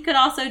something he could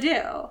also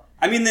do.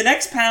 I mean, the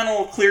next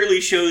panel clearly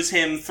shows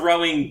him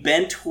throwing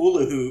bent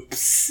hula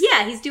hoops.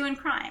 Yeah, he's doing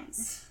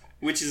crimes.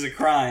 Which is a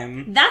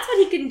crime. That's what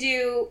he can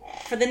do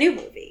for the new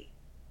movie.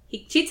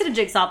 He cheats at a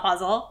jigsaw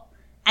puzzle,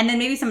 and then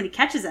maybe somebody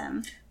catches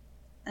him,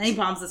 and he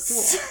bombs the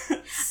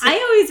school. I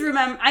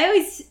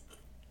always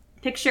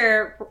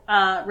picture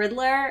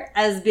Riddler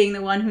as being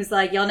the one who's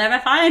like, you'll never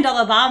find all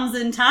the bombs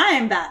in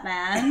time,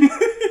 Batman.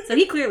 So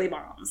he clearly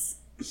bombs.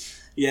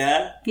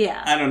 Yeah?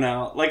 Yeah. I don't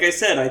know. Like I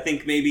said, I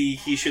think maybe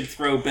he should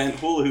throw bent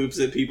hula hoops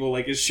at people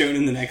like is shown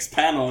in the next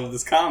panel of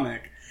this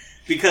comic.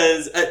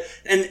 Because,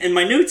 and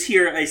my notes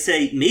here, I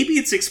say, maybe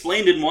it's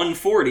explained in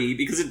 140,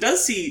 because it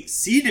does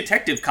see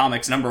Detective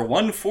Comics number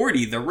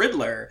 140, The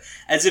Riddler,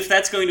 as if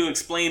that's going to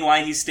explain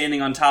why he's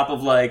standing on top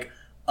of, like,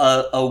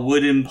 a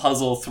wooden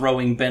puzzle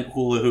throwing bent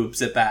hula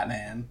hoops at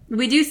Batman.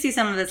 We do see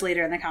some of this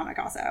later in the comic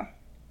also.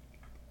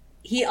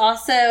 He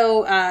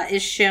also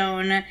is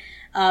shown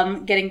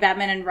getting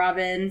Batman and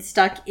Robin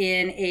stuck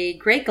in a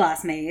great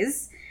glass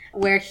maze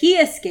where he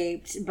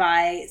escaped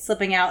by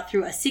slipping out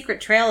through a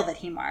secret trail that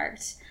he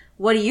marked.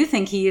 What do you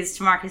think he used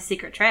to mark his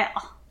secret trail?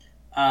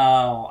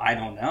 Oh, I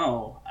don't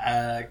know.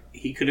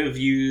 He could have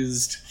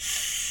used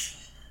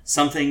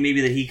something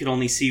maybe that he could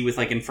only see with,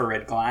 like,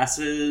 infrared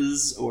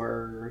glasses,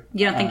 or...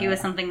 You don't think it was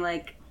something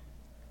like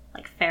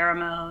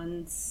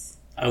pheromones?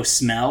 Oh,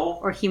 smell?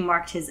 Or he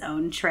marked his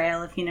own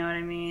trail, if you know what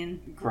I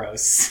mean.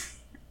 Gross.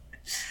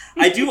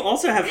 I do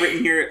also have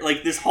written here,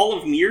 like, this Hall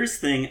of Mirrors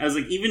thing. I was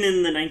like, even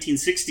in the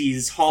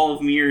 1960s, Hall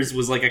of Mirrors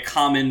was, like, a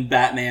common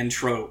Batman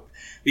trope.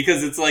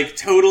 Because it's, like,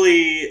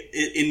 totally,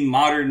 in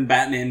modern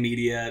Batman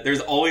media,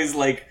 there's always,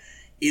 like,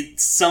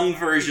 some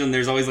version,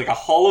 there's always, like, a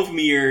Hall of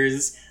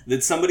Mirrors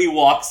that somebody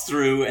walks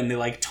through and they,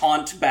 like,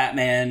 taunt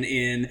Batman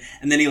in,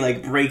 and then he,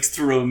 like, breaks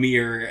through a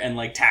mirror and,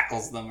 like,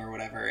 tackles them or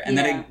whatever. And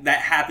that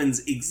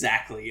happens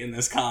exactly in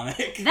this comic.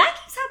 That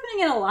keeps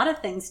happening in a lot of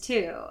things,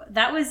 too.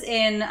 That was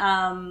in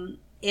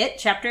It,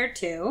 Chapter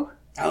 2.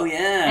 Oh,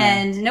 yeah.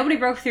 And nobody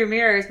broke through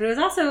mirrors, but it was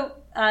also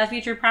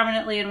featured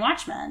prominently in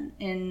Watchmen,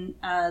 in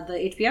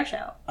the HBO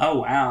show. Oh,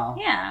 wow.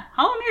 Yeah.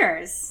 Hall of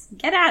Mirrors.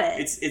 Get at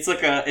it. It's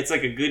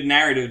like a good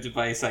narrative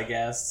device, I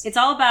guess. It's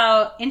all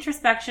about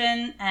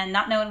introspection and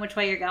not knowing which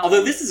way you're going.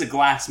 Although this is a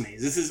glass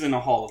maze. This isn't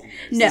a Hall of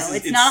Mirrors. No,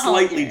 it's not a Hall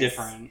of Mirrors. It's slightly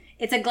different.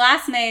 It's a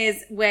glass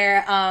maze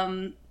where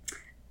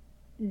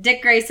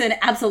Dick Grayson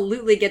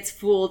absolutely gets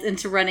fooled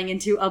into running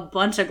into a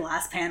bunch of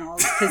glass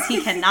panels because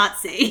he cannot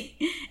see.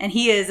 And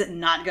he is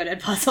not good at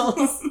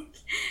puzzles,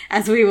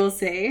 as we will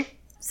see.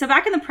 So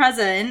back in the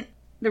present,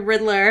 the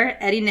Riddler,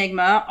 Ed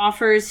Enigma,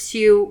 offers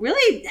to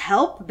really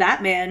help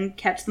Batman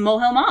catch the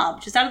Molehill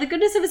Mob, just out of the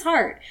goodness of his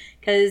heart.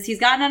 Because he's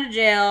gotten out of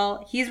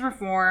jail, he's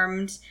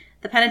reformed,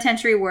 the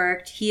penitentiary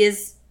worked, he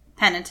is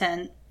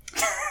penitent,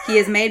 he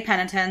has made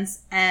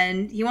penitence,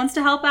 and he wants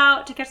to help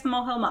out to catch the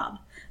Molehill Mob.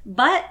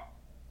 But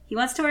he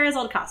wants to wear his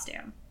old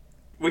costume.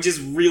 Which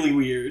is really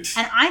weird.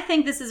 And I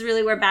think this is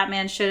really where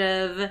Batman should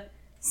have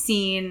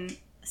seen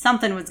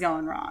something was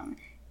going wrong.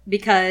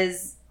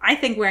 Because I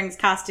think wearing his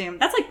costume,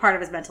 that's like part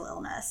of his mental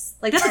illness.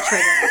 Like, that's a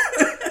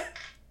trigger.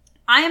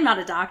 I am not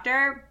a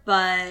doctor,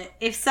 but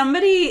if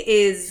somebody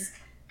is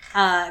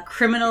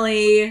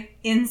criminally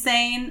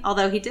insane,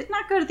 although he did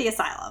not go to the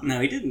asylum. No,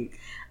 he didn't.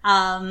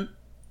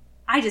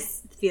 I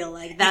just feel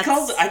like that's...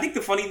 I think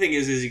the funny thing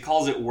is he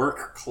calls it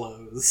work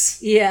clothes.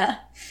 Yeah.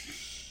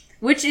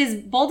 Which is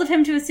bold of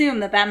him to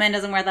assume that Batman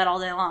doesn't wear that all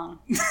day long.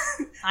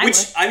 I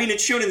mean,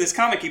 it's shown in this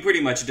comic he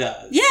pretty much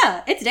does.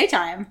 Yeah, it's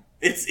daytime.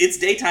 It's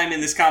daytime in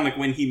this comic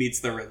when he meets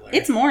the Riddler.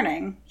 It's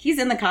morning. He's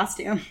in the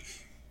costume.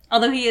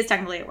 Although he is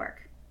technically at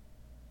work.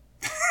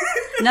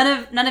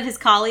 None of his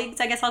colleagues,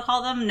 I guess I'll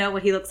call them, know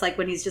what he looks like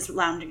when he's just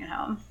lounging at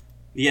home.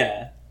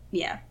 Yeah.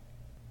 Yeah.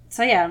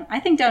 So yeah, I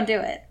think don't do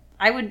it.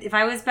 If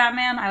I was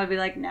Batman, I would be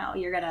like, no,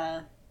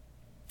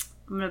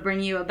 I'm gonna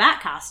bring you a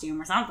bat costume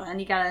or something.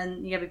 You gotta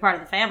be part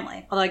of the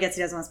family. Although I guess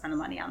he doesn't want to spend the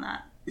money on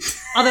that.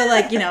 Although,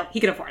 he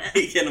can afford it.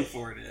 He can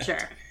afford it.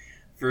 Sure.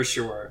 For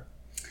sure.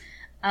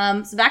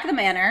 So back at the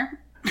manor,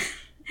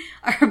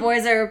 our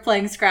boys are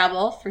playing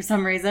Scrabble for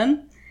some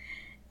reason.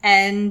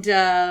 And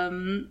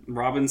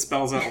Robin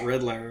spells out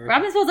Riddler.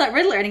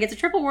 And he gets a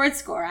triple word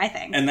score, I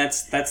think. And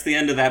that's the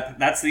end of that.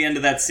 That's the end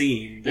of that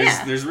scene.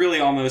 There's really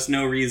almost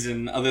no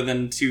reason other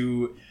than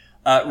to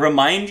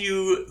remind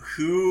you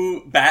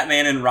who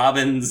Batman and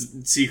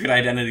Robin's secret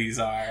identities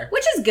are.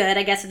 Which is good,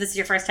 I guess. If this is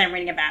your first time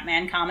reading a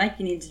Batman comic,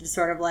 you need to just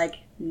sort of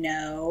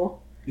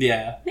know.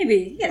 Yeah.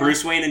 Maybe,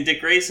 Bruce Wayne and Dick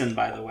Grayson,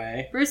 by the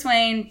way. Bruce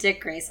Wayne,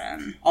 Dick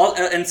Grayson.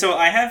 And so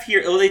I have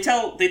here... they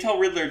tell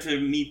Riddler to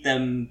meet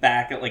them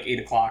back at 8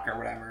 o'clock or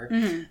whatever.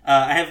 Mm-hmm.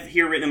 I have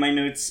here written in my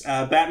notes,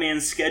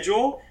 Batman's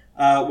schedule,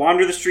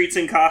 wander the streets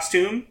in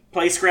costume,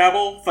 play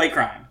Scrabble, fight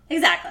crime.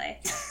 Exactly.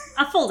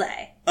 A full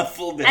day. A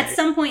full day. At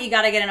some point, you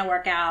gotta get in a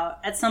workout.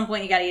 At some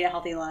point, you gotta eat a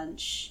healthy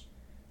lunch.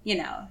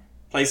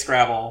 Play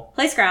Scrabble.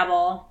 Fight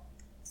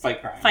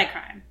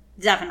crime.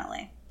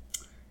 Definitely.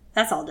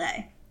 That's all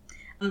day.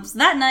 So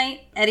that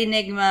night, Ed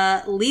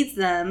Enigma leads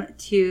them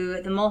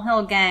to the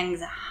Molehill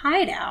Gang's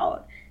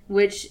hideout,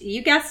 which,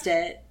 you guessed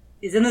it,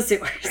 is in the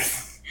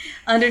sewers,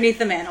 underneath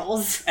the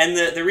manholes. And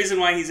the reason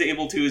why he's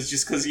able to is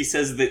just because he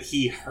says that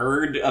he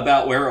heard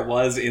about where it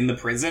was in the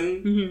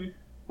prison. Mm-hmm.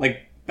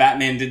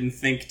 Batman didn't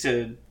think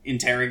to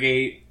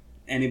interrogate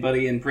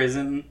anybody in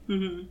prison.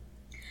 Mm-hmm.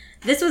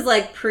 This was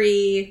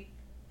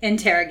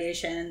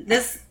pre-interrogation.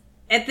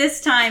 At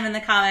this time in the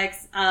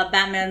comics,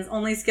 Batman's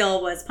only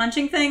skill was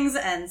punching things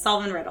and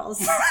solving riddles.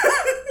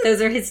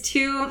 Those are his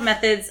two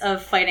methods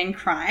of fighting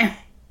crime.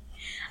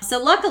 So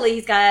luckily,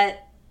 he's got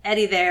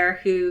Eddie there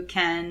who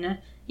can,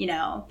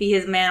 be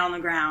his man on the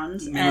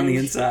ground. Man on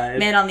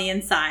the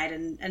inside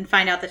and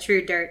find out the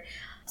true dirt.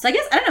 So I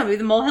guess, I don't know, maybe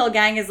the Molehill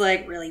Gang is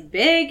really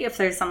big, if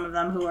there's some of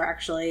them who are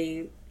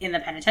actually in the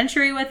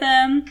penitentiary with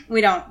him.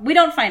 We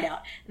don't find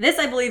out. This,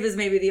 I believe, is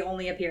maybe the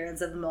only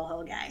appearance of the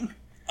Molehill Gang.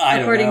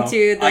 According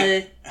to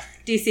the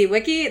DC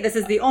Wiki, this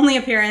is the only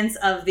appearance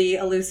of the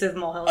elusive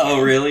Molehill Gang.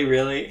 Oh, really?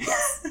 Really?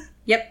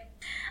 Yep.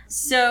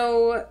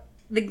 So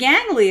the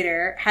gang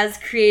leader has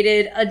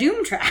created a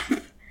doom trap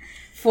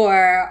for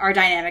our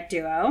dynamic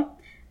duo,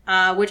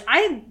 which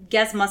I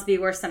guess must be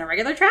worse than a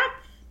regular trap.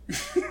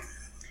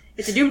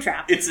 It's a doom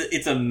trap.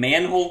 It's a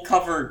manhole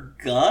cover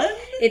gun?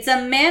 It's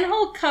a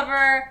manhole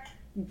cover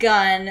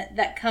gun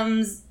that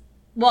comes...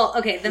 Well,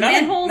 okay, the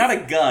manholes... Not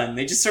a gun.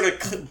 They just sort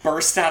of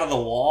burst out of the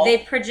wall. They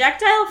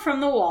projectile from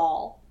the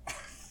wall,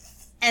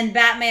 and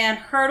Batman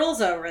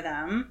hurtles over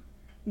them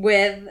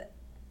with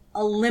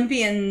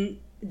Olympian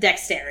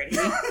dexterity.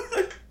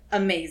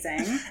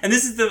 Amazing. And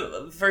this is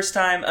the first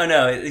time... Oh,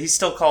 no, he's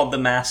still called the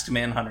Masked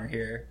Manhunter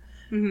here.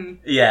 Mm-hmm.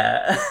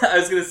 Yeah. I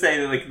was going to say,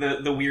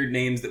 the weird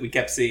names that we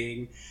kept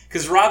seeing.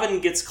 Because Robin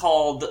gets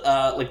called,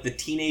 the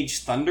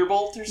Teenage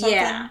Thunderbolt or something.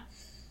 Yeah.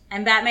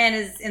 And Batman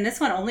is, in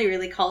this one, only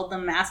really called the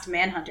Masked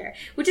Manhunter.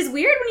 Which is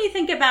weird when you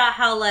think about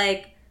how,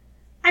 I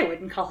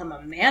wouldn't call him a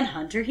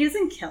manhunter. He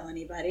doesn't kill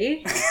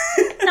anybody.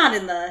 Not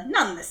in the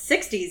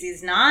 60s,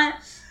 he's not.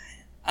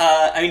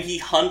 He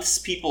hunts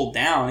people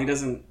down. He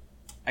doesn't...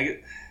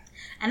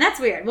 And that's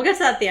weird. We'll get to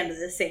that at the end of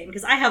this scene,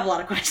 because I have a lot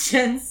of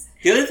questions.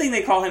 The other thing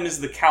they call him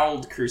is the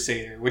Cowled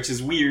Crusader, which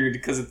is weird,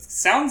 because it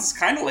sounds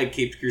kind of like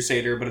Caped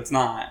Crusader, but it's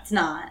not. It's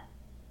not.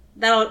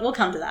 We'll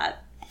come to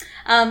that.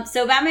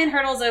 So Batman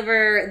hurdles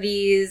over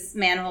these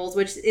manholes,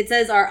 which it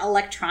says are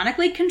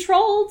electronically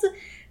controlled.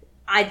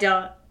 I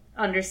don't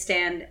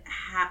understand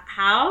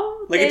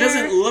how. It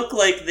doesn't look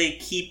like they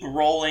keep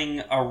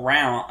rolling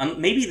around.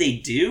 Maybe they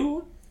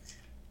do?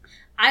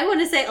 I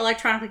want to say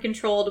electronically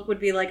controlled would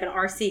be like an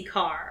RC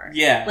car.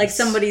 Yeah.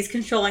 Somebody's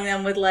controlling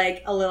them with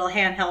a little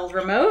handheld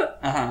remote.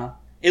 Uh-huh.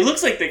 It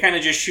looks like they kind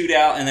of just shoot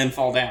out and then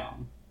fall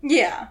down.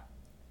 Yeah.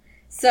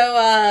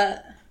 So,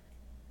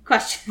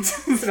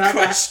 questions about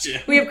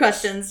that. We have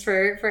questions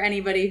for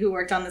anybody who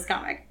worked on this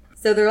comic.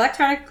 So they're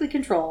electronically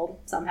controlled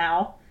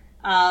somehow.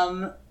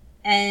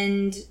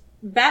 And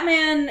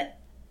Batman...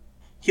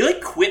 He,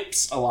 like,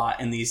 quips a lot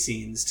in these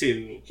scenes,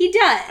 too. He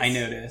does. I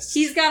noticed.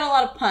 He's got a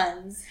lot of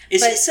puns.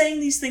 Is he saying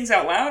these things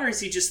out loud, or is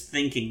he just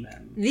thinking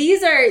them?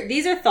 These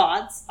are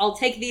thoughts. I'll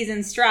take these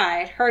in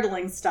stride,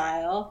 hurdling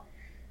style,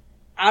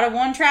 out of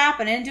one trap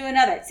and into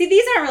another. See,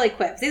 these aren't really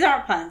quips. These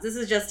aren't puns. This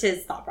is just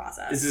his thought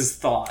process. This is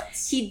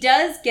thoughts. He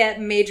does get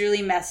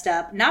majorly messed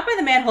up, not by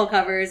the manhole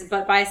covers,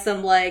 but by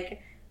some,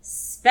 like,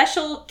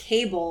 special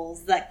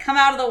cables that come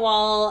out of the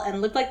wall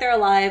and look like they're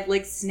alive,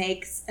 like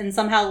snakes, and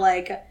somehow,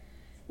 like...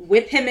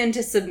 whip him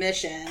into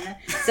submission.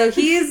 So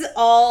he's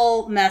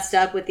all messed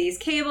up with these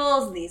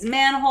cables and these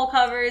manhole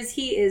covers.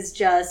 He is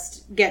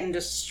just getting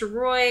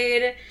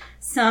destroyed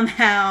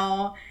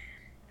somehow.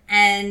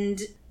 And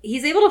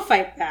he's able to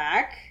fight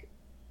back.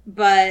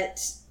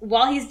 But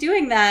while he's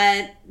doing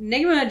that,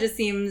 Nygma just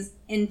seems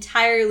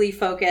entirely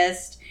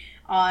focused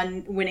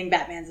on winning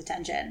Batman's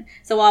attention.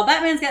 So while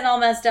Batman's getting all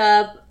messed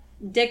up,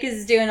 Dick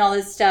is doing all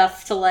this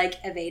stuff to, like,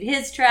 evade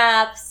his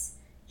traps.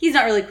 He's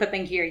not really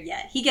quipping here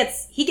yet. He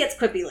gets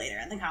quippy later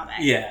in the comic.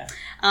 Yeah.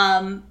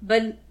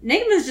 But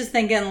Nygma's just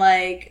thinking,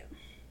 like,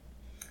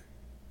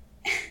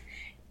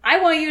 I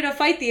want you to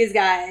fight these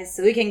guys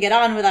so we can get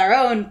on with our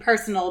own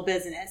personal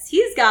business.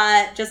 He's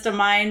got just a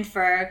mind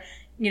for,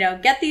 you know,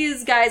 get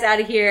these guys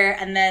out of here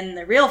and then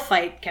the real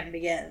fight can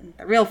begin.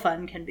 The real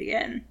fun can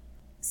begin.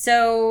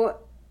 So...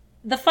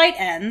 the fight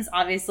ends,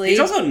 obviously.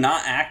 He's also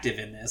not active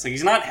in this. Like,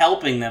 he's not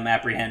helping them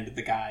apprehend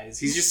the guys.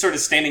 He's just sort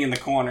of standing in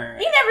the corner.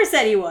 He never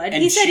said he would.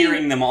 And he said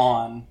cheering them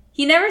on.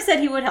 He never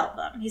said he would help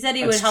them. He said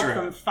he would help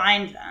them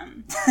find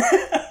them.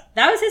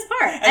 That was his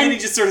part. And then he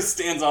just sort of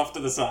stands off to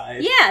the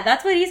side. Yeah,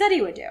 that's what he said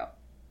he would do.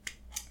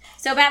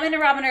 So Batman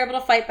and Robin are able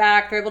to fight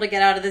back. They're able to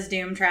get out of this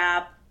doom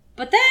trap.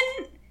 But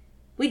then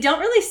we don't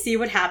really see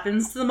what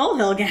happens to the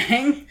Molehill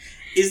Gang.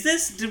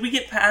 Did we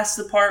get past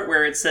the part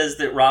where it says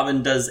that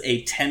Robin does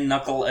a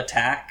 10-knuckle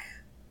attack?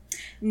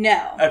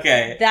 No.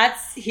 Okay.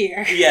 That's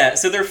here. Yeah,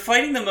 so they're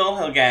fighting the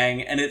Molehill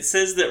Gang, and it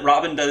says that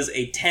Robin does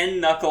a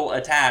 10-knuckle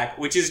attack,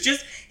 which is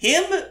just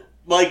him,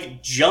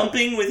 like,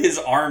 jumping with his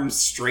arms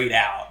straight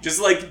out.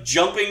 Just, like,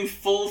 jumping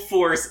full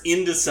force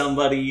into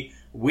somebody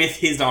with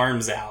his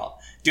arms out.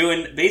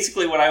 Doing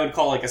basically what I would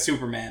call, like, a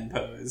Superman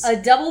pose.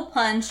 A double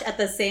punch at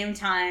the same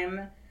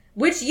time...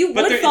 which you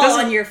would fall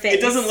on your face.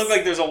 It doesn't look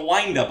like there's a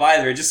wind-up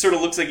either. It just sort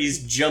of looks like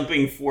he's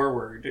jumping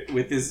forward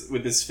with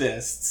his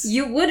fists.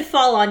 You would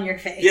fall on your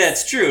face. Yeah,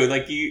 it's true.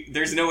 Like,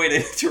 there's no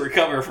way to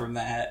recover from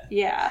that.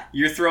 Yeah.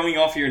 You're throwing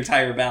off your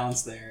entire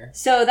balance there.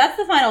 So that's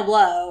the final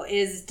blow,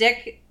 is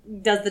Dick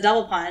does the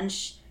double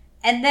punch,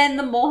 and then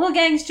the Molehill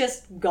Gang's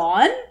just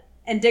gone,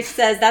 and Dick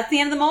says, that's the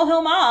end of the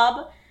Molehill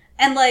Mob.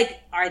 And, like,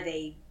 are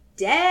they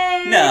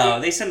dead? No,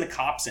 they send the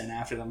cops in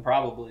after them,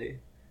 probably.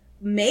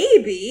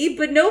 Maybe,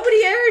 but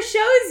nobody ever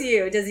shows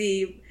you. Does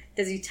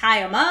he tie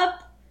them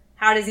up?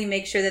 How does he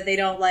make sure that they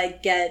don't,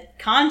 like, get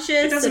conscious?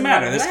 It doesn't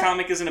matter. This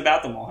comic isn't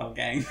about the Molehill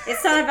Gang.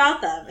 It's not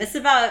about them. It's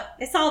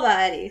all about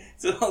Eddie.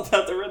 It's all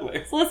about the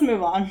Riddler. So let's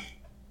move on.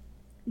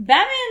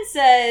 Batman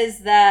says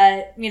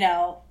that, you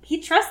know,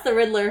 he trusts the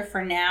Riddler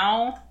for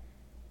now,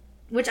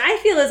 which I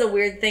feel is a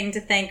weird thing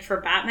to think for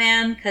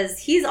Batman, because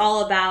he's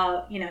all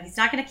about, you know, he's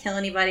not going to kill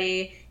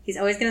anybody. He's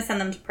always going to send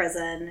them to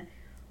prison.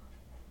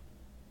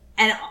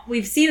 And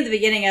we've seen at the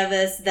beginning of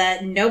this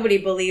that nobody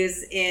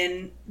believes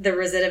in the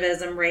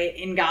recidivism rate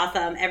in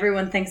Gotham.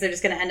 Everyone thinks they're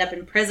just going to end up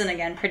in prison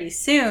again pretty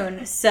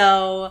soon.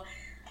 So,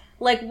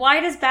 like, why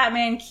does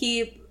Batman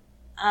keep,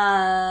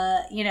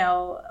 you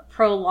know,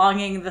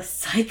 prolonging the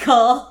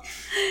cycle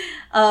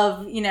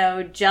of, you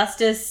know,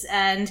 justice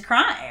and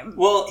crime?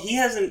 Well,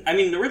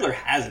 the Riddler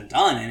hasn't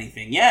done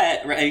anything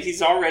yet, right?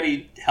 He's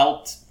already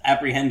helped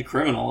apprehend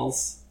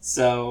criminals,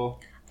 so...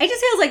 It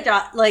just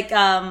feels like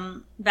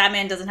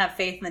Batman doesn't have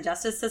faith in the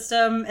justice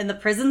system, in the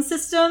prison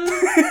system,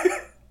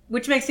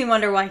 which makes me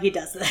wonder why he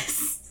does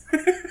this.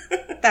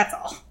 That's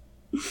all.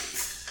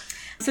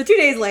 So 2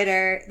 days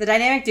later, the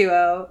dynamic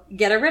duo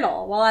get a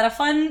riddle while at a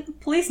fun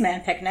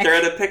policeman picnic. They're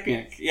at a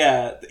picnic,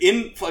 yeah.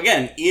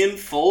 In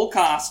full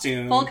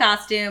costume. Full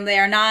costume. They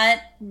are not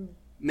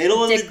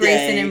middle of Dick the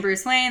Grayson day. and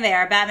Bruce Wayne. They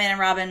are Batman and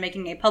Robin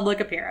making a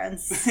public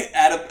appearance.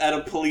 at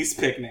a police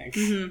picnic.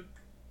 Mm-hmm.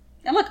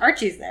 And look,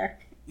 Archie's there.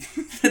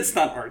 It's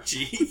not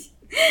Archie.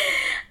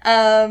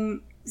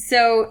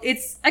 So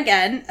it's,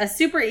 again, a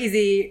super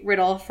easy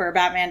riddle for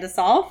Batman to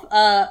solve.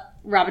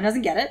 Robin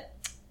doesn't get it.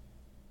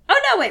 Oh,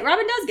 no, wait,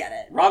 Robin does get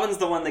it. Robin's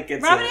the one that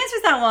gets Robin it.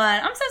 answers that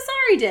one. I'm so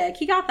sorry, Dick.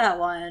 He got that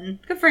one.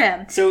 Good for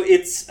him. So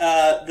it's,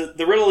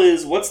 the riddle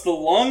is, what's the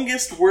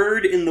longest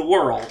word in the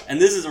world? And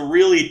this is a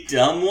really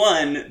dumb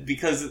one,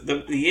 because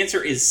the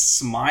answer is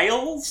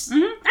smiles.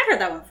 Mm-hmm. I've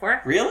heard that one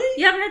before. Really?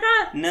 You haven't heard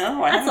that?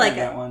 No, I haven't heard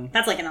that one.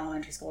 That's like an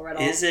elementary school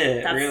riddle. Is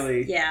it?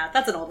 Really? Yeah,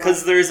 that's an old one.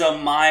 Because there's a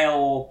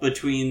mile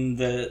between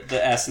the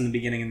S in the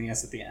beginning and the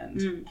S at the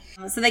end.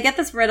 So they get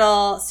this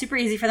riddle, super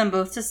easy for them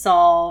both to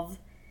solve.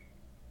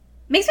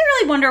 Makes me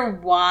really wonder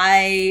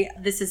why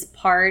this is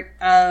part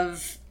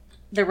of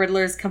the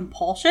Riddler's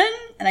compulsion,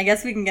 and I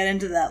guess we can get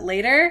into that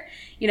later.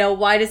 You know,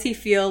 why does he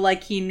feel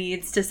like he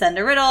needs to send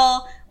a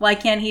riddle? Why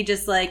can't he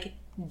just, like,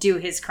 do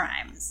his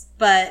crimes?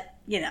 But,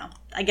 you know,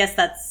 I guess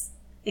that's...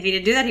 If he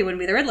didn't do that, he wouldn't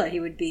be the Riddler. He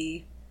would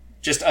be...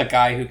 Just a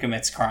guy who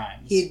commits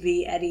crimes. He'd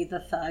be Eddie the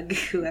Thug,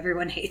 who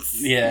everyone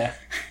hates. Yeah.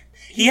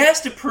 He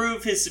has to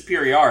prove his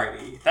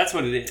superiority. That's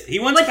what it is. He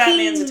wants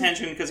Batman's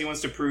attention because he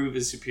wants to prove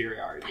his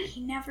superiority. But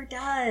he never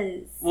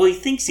does. Well, he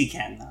thinks he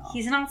can, though.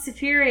 He's not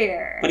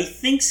superior. But he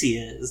thinks he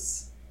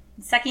is.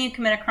 The second you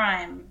commit a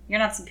crime, you're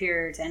not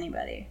superior to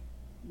anybody.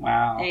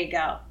 Wow. There you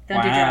go.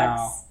 Don't do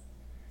drugs.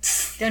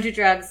 Don't do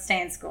drugs.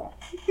 Stay in school.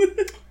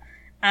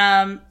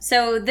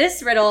 So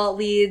this riddle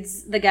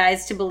leads the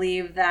guys to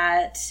believe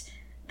that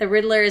the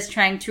Riddler is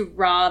trying to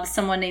rob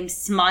someone named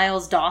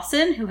Smiles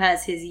Dawson, who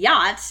has his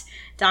yacht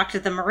docked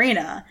at the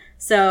marina.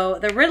 So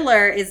the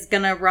Riddler is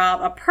going to rob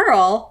a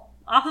pearl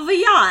off of a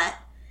yacht.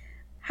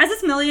 Has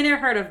this millionaire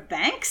heard of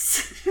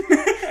banks?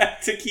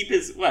 To keep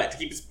his what? To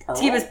keep his pearl?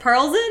 To keep his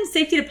pearls in?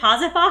 Safety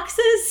deposit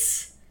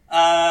boxes?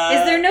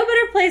 Is there no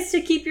better place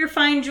to keep your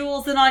fine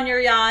jewels than on your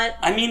yacht?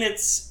 I mean,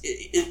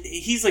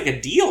 he's like a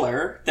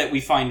dealer that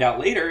we find out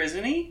later,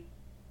 isn't he?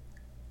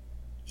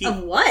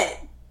 Of what?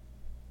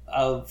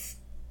 Of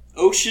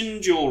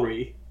ocean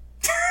jewelry.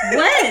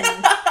 When?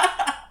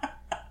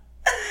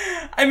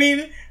 I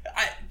mean,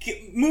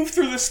 move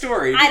through the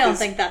story. I don't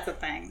think that's a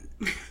thing.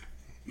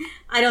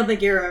 I don't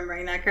think you're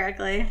remembering that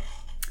correctly.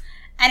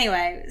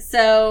 Anyway,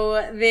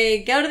 so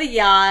they go to the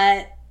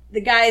yacht.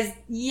 The guy's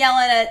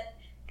yelling at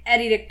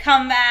Eddie to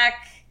come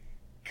back.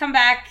 Come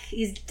back.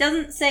 He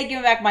doesn't say, give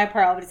me back my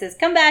pearl, but he says,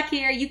 come back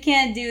here. You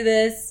can't do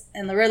this.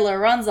 And the Riddler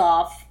runs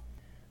off.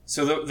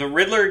 So the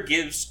Riddler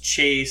gives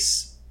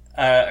chase,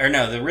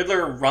 the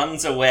Riddler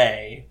runs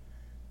away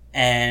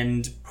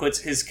and puts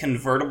his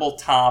convertible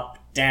top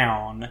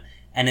down,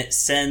 and it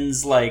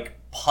sends, like,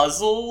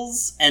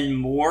 puzzles and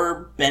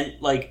more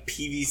bent, like,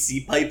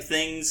 PVC pipe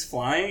things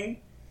flying.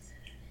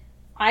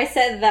 I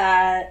said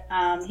that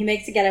he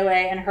makes a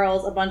getaway and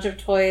hurls a bunch of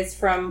toys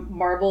from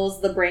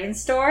Marbles, the Brain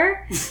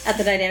Store, at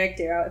the Dynamic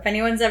Duo. If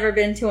anyone's ever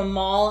been to a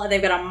mall and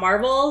they've got a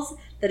Marbles,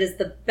 that is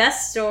the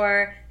best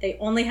store. They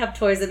only have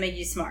toys that make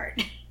you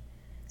smart.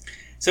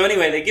 So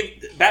anyway, they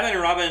give Batman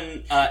and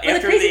Robin But the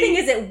crazy thing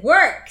is it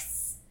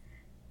works.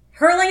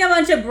 Hurling a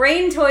bunch of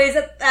brain toys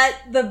at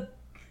the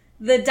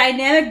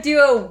Dynamic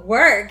Duo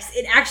works.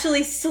 It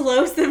actually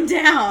slows them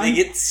down. They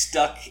get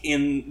stuck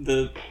in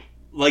the...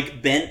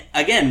 like bent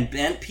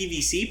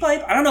PVC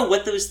pipe. I don't know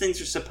what those things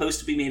are supposed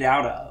to be made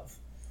out of.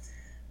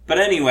 But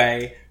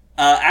anyway,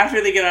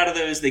 after they get out of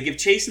those, they give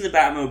chase in the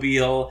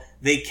Batmobile,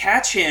 they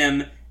catch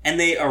him, and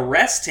they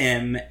arrest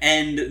him,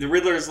 and the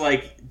Riddler's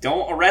like,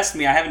 don't arrest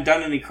me, I haven't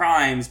done any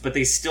crimes, but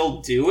they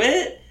still do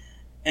it?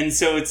 And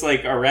so it's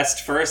like,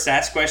 arrest first,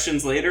 ask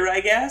questions later, I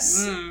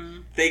guess?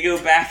 They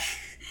go back...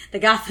 The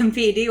Gotham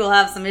PD will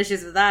have some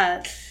issues with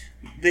that.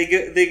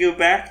 They go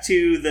back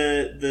to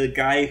the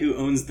guy who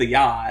owns the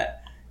yacht,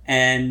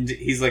 and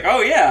he's like,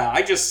 oh yeah,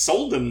 I just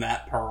sold him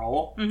that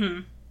pearl.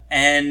 Mm-hmm.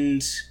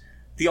 And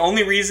the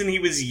only reason he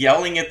was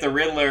yelling at the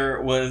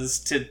Riddler was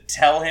to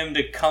tell him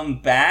to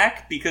come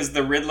back because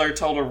the Riddler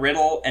told a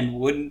riddle and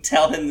wouldn't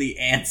tell him the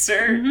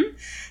answer. Mm-hmm.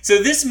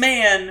 So this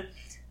man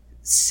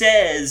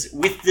says,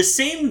 with the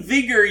same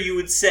vigor you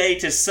would say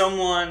to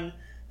someone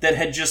that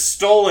had just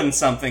stolen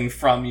something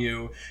from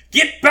you,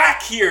 get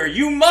back here!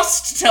 You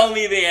must tell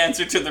me the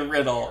answer to the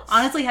riddle.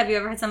 Honestly, have you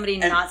ever had somebody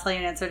not tell you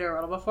an answer to a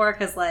riddle before?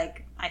 Because,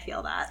 like, I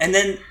feel that. And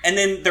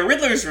then the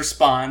Riddler's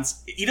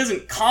response, he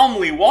doesn't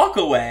calmly walk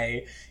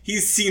away.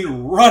 He's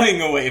seen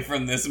running away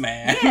from this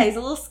man. Yeah, he's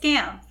a little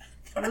scamp.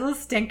 A little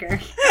stinker.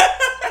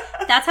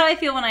 That's how I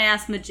feel when I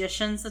ask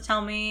magicians to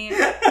tell me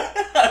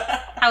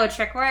how a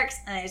trick works.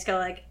 And I just go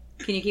like,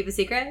 can you keep a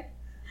secret?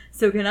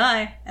 So can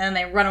I. And then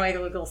they run away like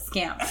a little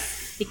scamp.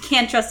 You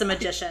can't trust a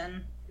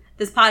magician.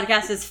 This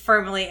podcast is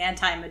firmly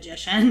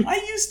anti-magician. I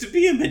used to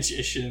be a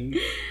magician.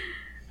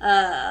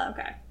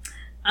 Okay.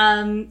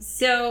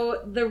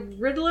 So the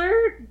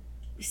Riddler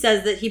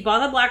says that he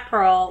bought the Black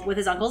Pearl with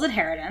his uncle's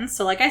inheritance.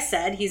 So like I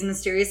said, he's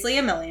mysteriously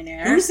a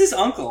millionaire. Who's his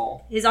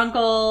uncle? His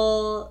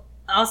uncle,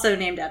 also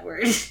named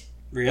Edward.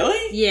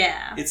 Really?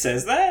 Yeah. It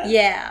says that?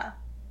 Yeah.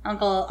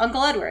 Uncle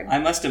Edward. I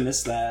must have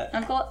missed that.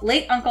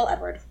 Late Uncle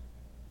Edward.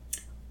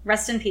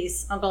 Rest in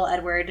peace, Uncle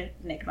Edward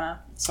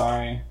Nigma.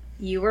 Sorry.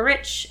 You were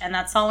rich, and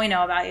that's all we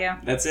know about you.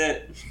 That's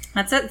it.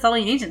 That's it. That's all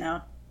you need to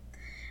know.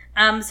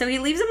 So he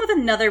leaves them with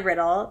another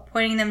riddle,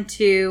 pointing them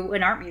to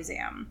an art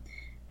museum.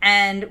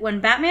 And when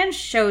Batman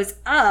shows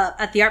up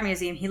at the art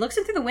museum, he looks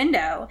in through the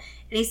window,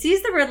 and he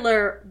sees the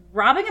Riddler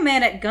robbing a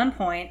man at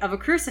gunpoint of a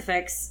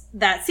crucifix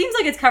that seems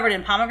like it's covered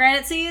in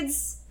pomegranate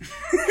seeds.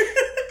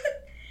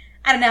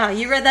 I don't know how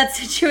you read that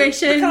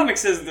situation. The comic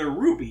says they're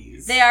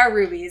rubies. They are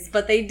rubies,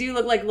 but they do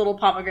look like little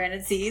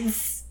pomegranate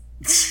seeds.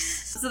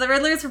 So the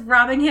Riddler's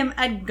robbing him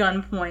at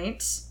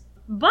gunpoint.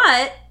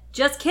 But,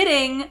 just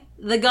kidding,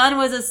 the gun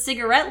was a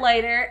cigarette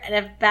lighter, and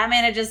if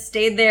Batman had just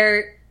stayed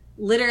there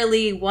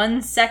literally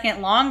 1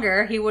 second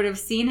longer, he would have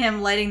seen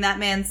him lighting that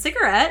man's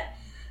cigarette.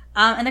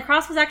 And the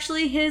cross was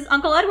actually his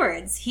Uncle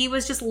Edward's. He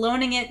was just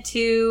loaning it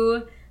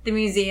to the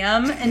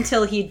museum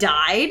until he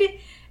died.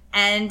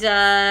 And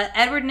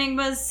Edward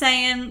Nygma's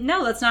saying,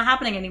 no, that's not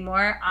happening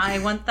anymore. I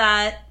want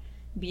that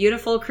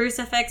beautiful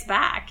crucifix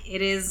back.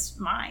 It is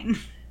mine.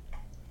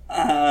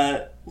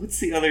 What's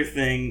the other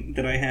thing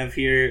that I have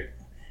here?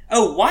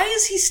 Oh, why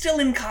is he still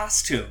in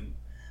costume?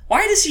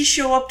 Why does he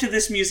show up to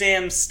this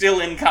museum still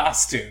in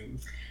costume?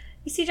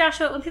 You see,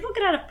 Joshua, when people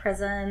get out of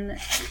prison,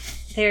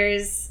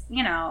 there's,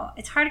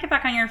 it's hard to get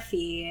back on your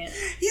feet.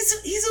 He's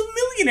a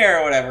millionaire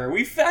or whatever.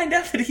 We find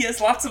out that he has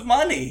lots of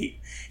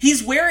money.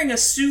 He's wearing a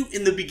suit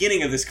in the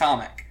beginning of this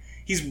comic.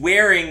 He's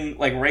wearing,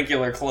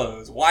 regular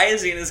clothes. Why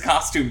is he in his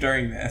costume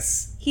during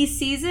this? He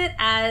sees it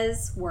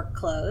as work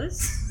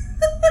clothes.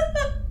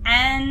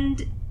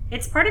 And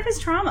it's part of his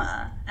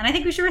trauma. And I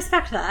think we should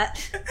respect that.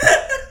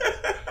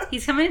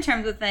 He's coming to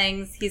terms with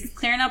things. He's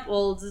clearing up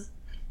old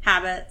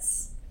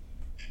habits.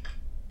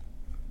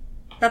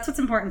 That's what's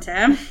important to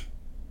him.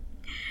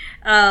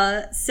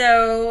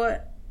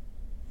 So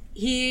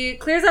he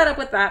clears that up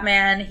with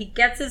Batman. He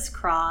gets his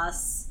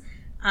cross.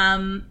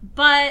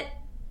 But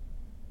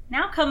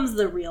now comes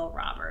the real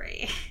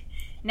robbery.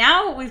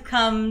 Now we've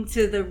come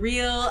to the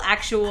real,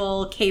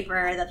 actual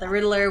caper that the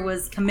Riddler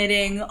was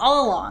committing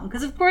all along.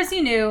 Because of course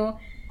you knew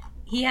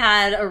he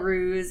had a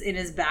ruse in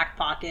his back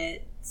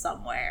pocket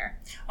somewhere.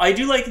 I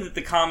do like that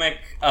the comic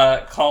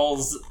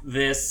calls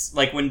this,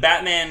 when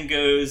Batman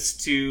goes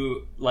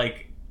to,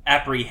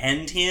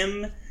 apprehend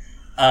him,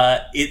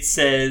 it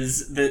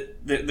says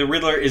that the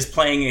Riddler is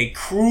playing a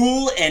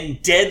cruel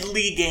and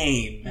deadly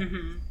game.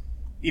 Mm-hmm.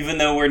 Even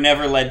though we're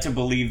never led to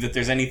believe that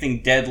there's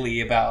anything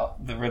deadly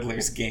about the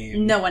Riddler's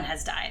game. No one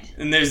has died.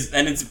 And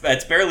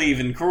it's barely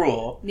even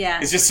cruel. Yeah.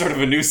 It's just sort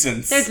of a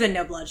nuisance. There's been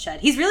no bloodshed.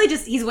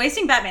 He's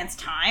wasting Batman's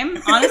time,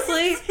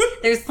 honestly.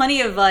 There's plenty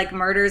of,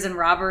 murders and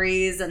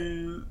robberies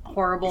and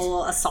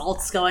horrible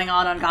assaults going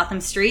on Gotham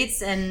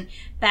streets, and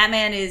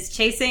Batman is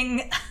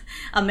chasing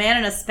a man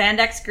in a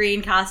spandex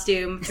green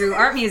costume through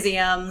art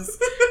museums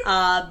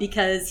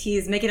because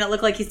he's making it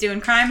look like he's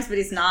doing crimes, but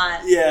he's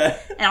not. Yeah.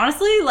 And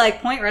honestly,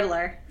 point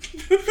Riddler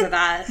for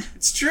that.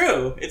 It's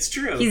true. It's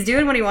true. He's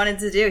doing what he wanted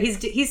to do.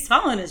 He's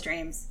following his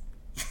dreams.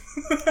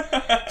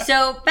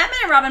 So Batman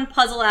and Robin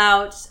puzzle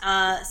out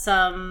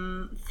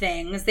some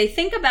things. They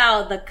think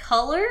about the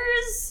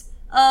colors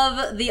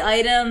of the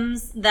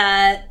items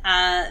that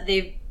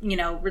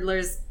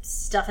Riddler's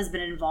stuff has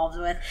been involved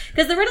with.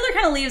 Because the Riddler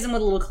kind of leaves him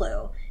with a little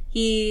clue.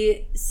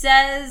 He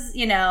says,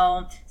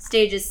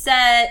 stage is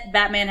set.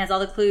 Batman has all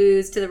the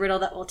clues to the riddle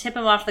that will tip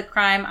him off the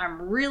crime I'm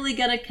really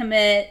gonna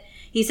commit.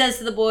 He says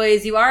to the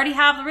boys, you already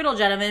have the riddle,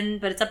 gentlemen,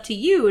 but it's up to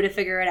you to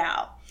figure it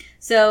out.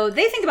 So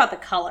they think about the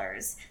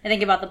colors. They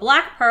think about the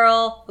black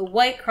pearl, the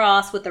white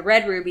cross with the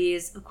red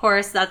rubies. Of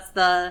course, that's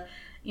the,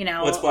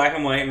 What's black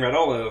and white and red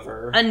all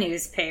over? A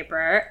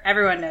newspaper.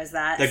 Everyone knows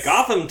that. The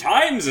Gotham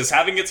Times is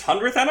having its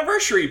 100th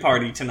anniversary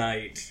party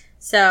tonight.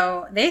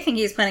 So they think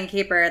he's planning a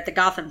caper at the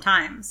Gotham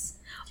Times.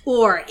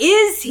 Or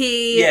is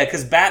he? Yeah,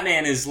 because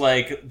Batman is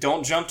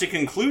don't jump to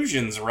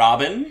conclusions,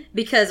 Robin.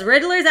 Because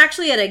Riddler's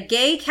actually at a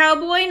gay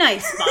cowboy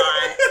night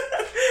spot.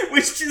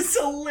 Which is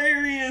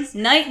hilarious.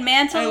 Night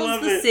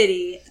mantles the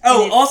city.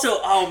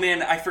 Oh,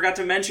 man, I forgot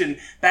to mention,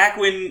 back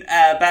when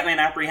Batman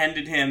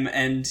apprehended him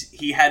and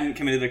he hadn't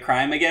committed a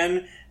crime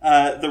again,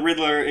 the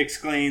Riddler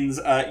exclaims,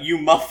 you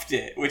muffed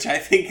it, which I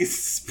think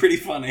is pretty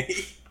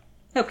funny.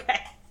 Okay.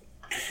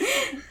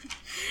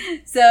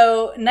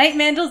 So, night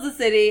mantles the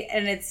city,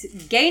 and its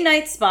gay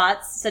night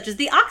spots, such as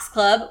the Ox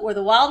Club, where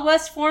the Wild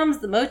West forms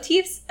the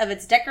motifs of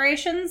its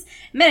decorations.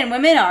 Men and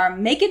women are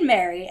making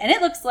merry, and it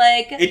looks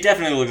like... It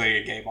definitely looks like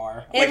a gay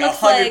bar. It looks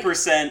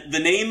 100%. The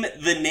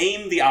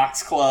name, the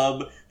Ox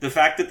Club, the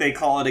fact that they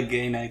call it a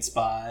gay night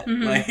spot,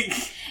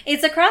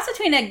 It's a cross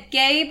between a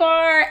gay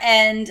bar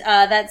and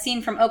that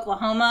scene from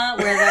Oklahoma,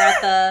 where they're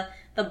at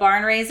the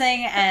barn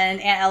raising, and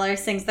Aunt Eller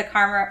sings the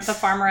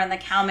farmer and the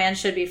cowman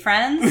should be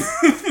friends.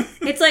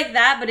 It's like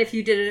that, but if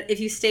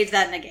you staged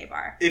that in a gay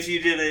bar. If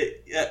you did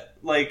it,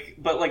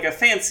 but a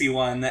fancy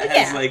one that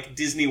has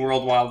Disney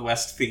World Wild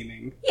West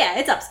theming. Yeah,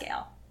 it's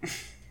upscale.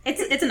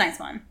 It's a nice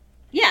one.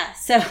 Yeah,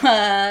 so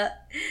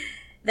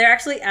they're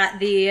actually at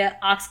the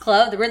Ox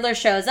Club. The Riddler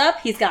shows up.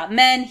 He's got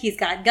men. He's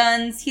got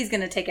guns. He's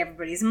going to take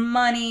everybody's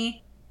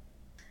money.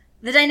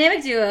 The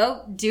dynamic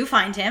duo do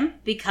find him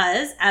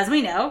because, as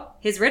we know,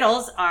 his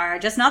riddles are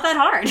just not that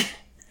hard.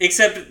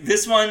 Except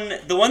this one,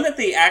 the one that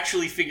they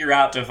actually figure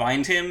out to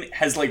find him,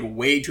 has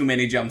way too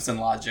many jumps in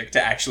logic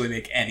to actually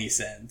make any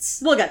sense.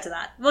 We'll get to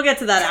that. We'll get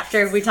to that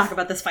after we talk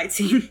about this fight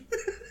scene.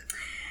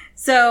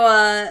 So,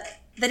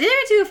 the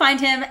dynamic duo find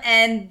him,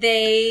 and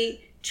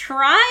they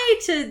try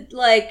to,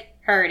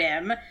 hurt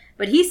him.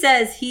 But he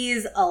says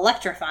he's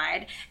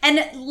electrified.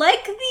 And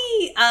like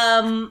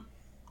the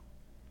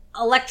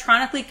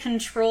electronically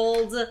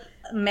controlled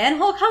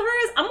manhole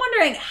covers, I'm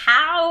wondering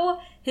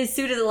how his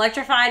suit is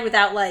electrified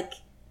without, like,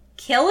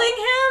 killing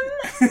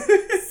him.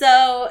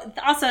 So,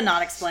 also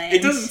not explained.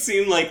 It doesn't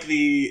seem like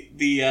the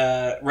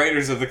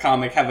writers of the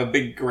comic have a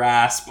big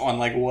grasp on,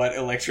 like, what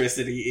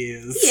electricity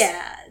is.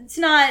 Yeah, it's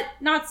not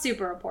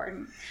super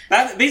important.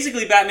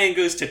 Basically, Batman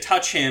goes to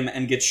touch him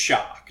and gets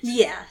shocked.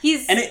 Yeah,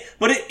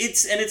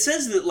 it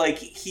says that, like,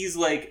 he's,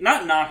 like,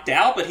 not knocked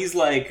out, but he's,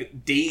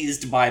 like,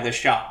 dazed by the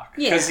shock.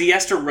 Yeah. Because he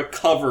has to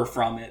recover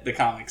from it, the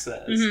comic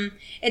says. Mm-hmm.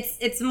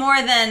 It's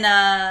more than,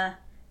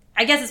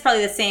 I guess it's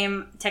probably the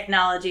same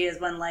technology as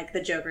when, like,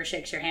 the Joker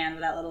shakes your hand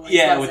with that little, like,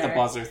 yeah, buzzer. with the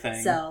buzzer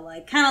thing. So,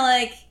 like, kind of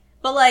like,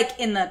 but, like,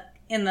 in the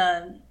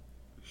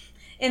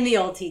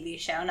old TV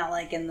show, not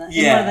like in one of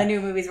the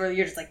new movies where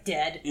you're just, like,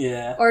 dead.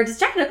 Yeah. Or does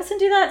Jack Nicholson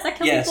do that? Does that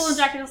kill people when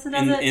Jack Nicholson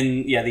does it?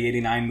 In the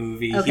 89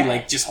 movie, Okay. he,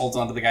 like, just holds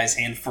onto the guy's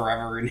hand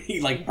forever and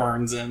he, like,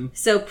 burns him.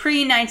 So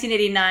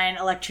pre-1989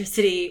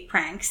 electricity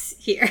pranks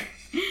here.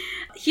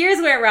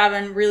 Here's where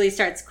Robin really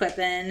starts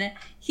quipping.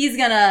 He's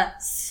gonna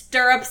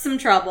stir up some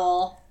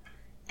trouble,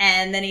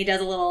 and then he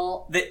does a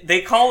little...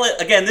 They call it,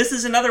 again, this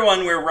is another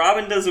one where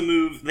Robin does a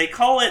move, they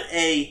call it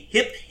a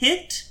hip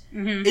hit.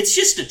 Mm-hmm. It's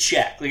just a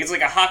check. Like, it's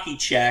like a hockey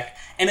check.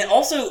 And it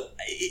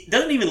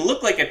doesn't even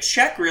look like a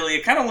check, really.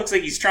 It kind of looks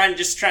like he's trying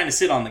to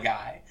sit on the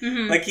guy.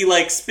 Mm-hmm. Like, he,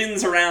 like,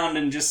 spins around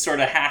and just sort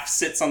of half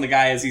sits on the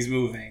guy as he's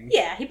moving.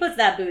 Yeah, he puts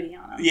that booty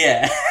on him.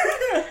 Yeah.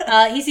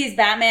 He sees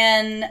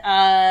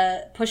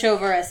Batman push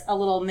over a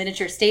little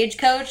miniature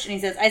stagecoach, and he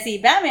says, I see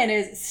Batman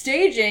is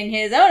staging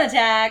his own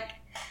attack.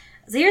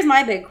 So here's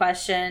my big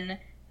question.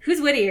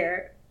 Who's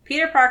wittier,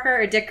 Peter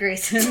Parker or Dick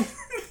Grayson?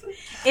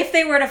 If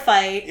they were to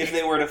fight...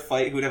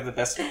 who'd have the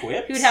best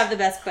quips? Who'd have the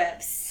best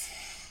quips?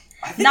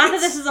 Not that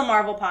this is a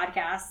Marvel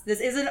podcast.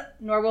 This isn't,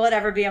 nor will it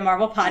ever be a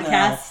Marvel podcast.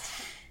 No.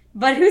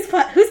 But who's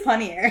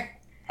punnier?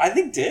 I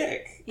think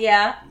Dick.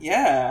 Yeah?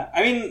 Yeah.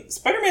 I mean,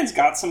 Spider-Man's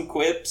got some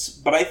quips,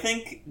 but I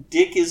think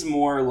Dick is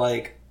more,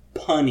 like,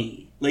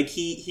 punny. Like,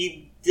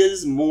 he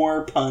does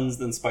more puns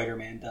than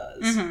Spider-Man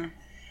does. Mm-hmm.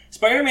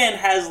 Spider-Man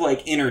has,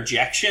 like,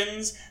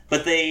 interjections,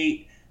 but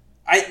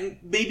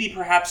maybe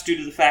perhaps due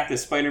to the fact that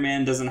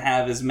Spider-Man doesn't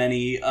have as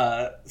many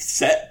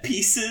set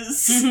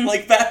pieces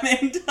like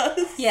Batman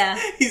does. Yeah.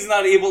 He's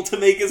not able to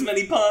make as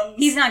many puns.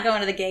 He's not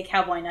going to the gay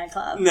cowboy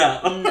nightclub.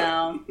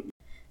 No.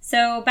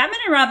 So Batman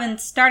and Robin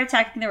start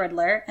attacking the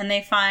Riddler, and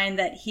they find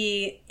that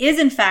he is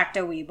in fact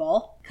a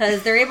Weeble,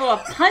 because they're able to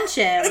punch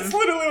him. That's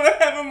literally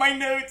what I have in my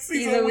notes.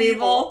 He's a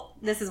Weeble.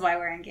 This is why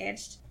we're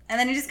engaged. And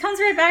then he just comes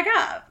right back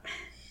up.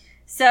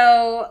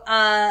 So,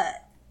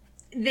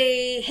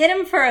 they hit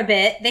him for a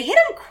bit. They hit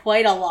him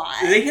quite a lot.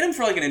 They hit him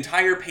for like an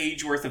entire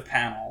page worth of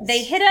panels.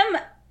 They hit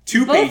him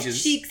 2 both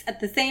pages. cheeks at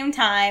the same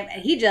time,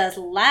 and he just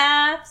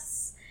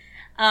laughs.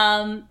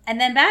 And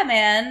then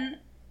Batman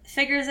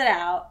figures it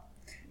out.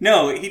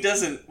 No, he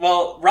doesn't.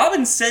 Well,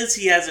 Robin says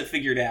he has it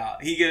figured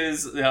out. He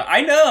goes,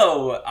 I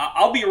know,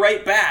 I'll be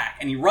right back.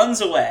 And he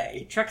runs away.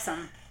 He tricks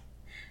him.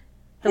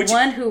 The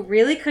one who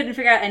really couldn't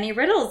figure out any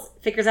riddles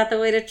figures out the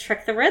way to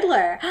trick the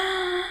Riddler.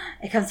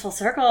 It comes full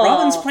circle.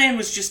 Robin's plan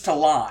was just to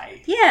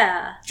lie.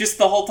 Yeah. Just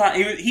the whole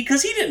time.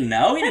 Because he didn't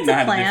know. He didn't know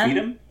how to defeat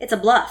him. It's a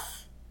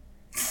bluff.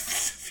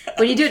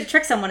 When you do it to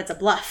trick someone, it's a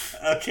bluff.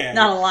 Okay.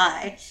 Not a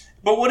lie.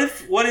 But what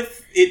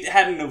if it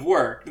hadn't have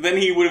worked? Then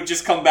he would have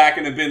just come back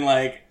and have been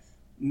like,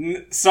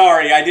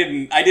 sorry, I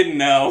didn't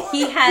know.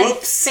 He had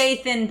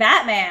faith in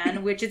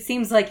Batman, which it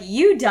seems like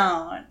you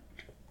don't.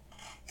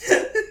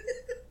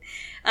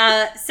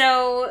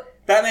 So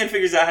Batman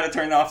figures out how to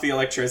turn off the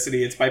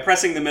electricity. It's by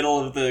pressing the middle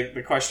of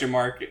the question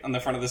mark on the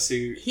front of the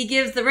suit. He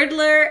gives the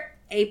Riddler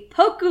a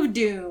poke of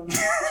doom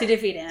to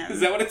defeat him. Is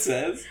that what it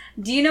says?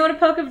 Do you know what a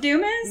poke of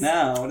doom is?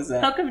 No, what is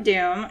that? Poke of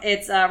doom.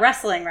 It's a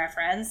wrestling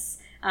reference.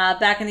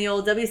 Back in the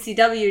old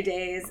WCW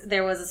days,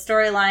 there was a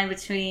storyline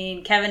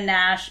between Kevin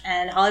Nash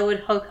and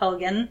Hollywood Hulk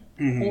Hogan.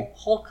 Mm-hmm.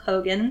 Hulk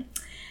Hogan.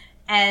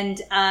 And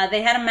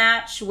they had a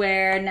match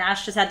where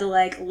Nash just had to,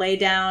 like, lay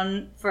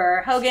down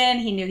for Hogan.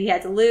 He knew he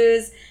had to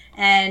lose.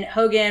 And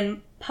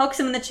Hogan pokes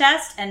him in the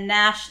chest, and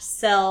Nash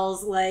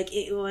sells like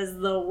it was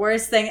the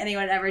worst thing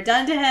anyone had ever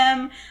done to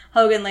him.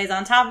 Hogan lays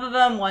on top of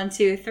him. 1,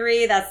 2,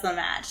 3. That's the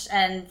match.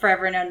 And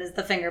forever known as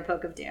the finger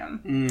poke of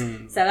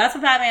doom. So that's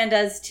what Batman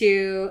does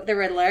to the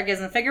Riddler.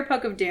 Gives him a finger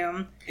poke of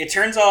doom. It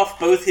turns off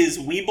both his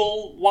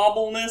weeble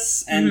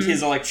wobbleness and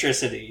his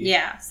electricity.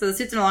 Yeah, so the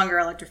suit's no longer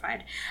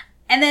electrified.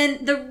 And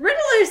then the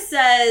Riddler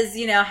says,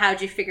 you know,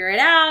 how'd you figure it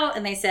out?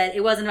 And they said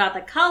it wasn't about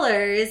the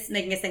colors,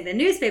 making us think the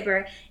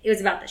newspaper. It was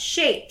about the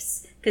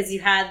shapes. Because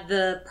you had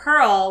the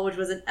pearl, which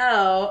was an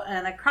O,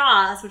 and a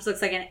cross, which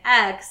looks like an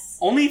X.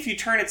 Only if you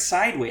turn it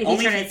sideways.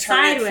 Only if you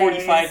turn it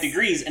 45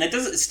 degrees. And it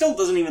still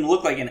doesn't even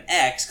look like an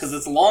X, because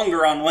it's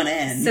longer on one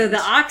end. So the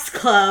Ox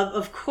Club,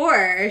 of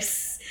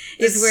course,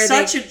 is where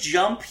such a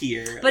jump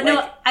here. But like,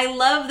 no, I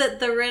love that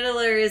the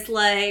Riddler is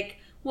like,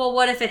 well,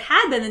 what if it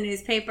had been the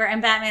newspaper and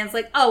Batman's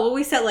like, oh, well,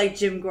 we set, like,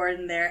 Jim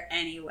Gordon there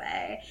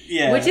anyway.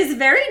 Yeah. Which is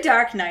very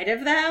Dark Knight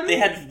of them. They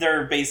had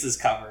their bases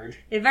covered.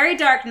 A very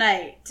Dark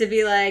Knight to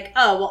be like,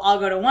 oh, well, I'll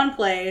go to one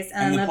place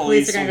and then the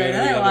police are going to go to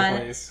another one.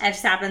 Place. And it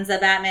just happens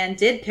that Batman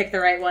did pick the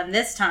right one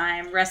this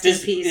time. Rest in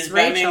peace, Is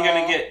Rachel. Batman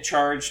going to get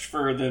charged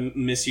for the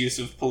misuse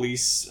of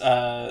police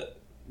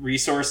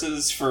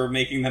resources for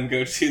making them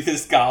go to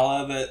this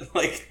gala that,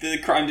 like, the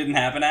crime didn't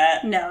happen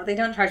at? No, they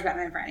don't charge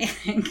Batman for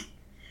anything.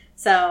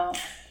 So,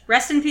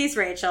 rest in peace,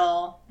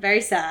 Rachel. Very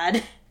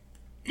sad.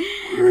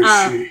 Where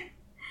is she?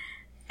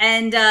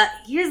 And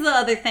here's the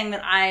other thing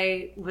that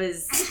I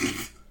was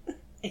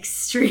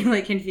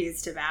extremely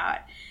confused about,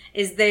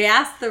 is they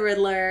asked the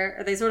Riddler,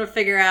 or they sort of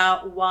figure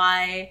out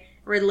why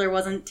Riddler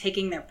wasn't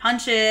taking their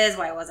punches,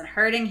 why it wasn't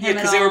hurting him at all.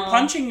 Yeah, because they were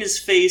punching his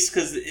face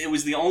because it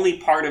was the only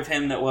part of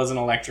him that wasn't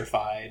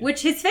electrified.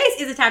 Which his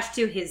face is attached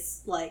to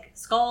his, like,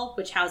 skull,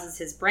 which houses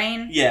his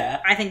brain.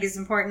 Yeah. I think is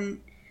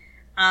important.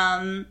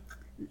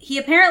 He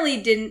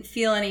apparently didn't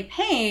feel any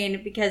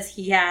pain because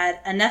he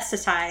had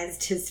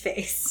anesthetized his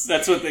face.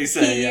 That's what they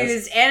say, He yes.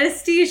 used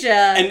anesthesia.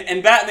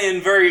 And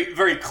Batman very,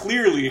 very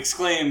clearly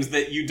exclaims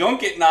that you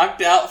don't get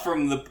knocked out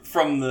from the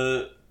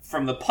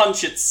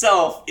punch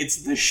itself. It's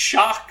the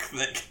shock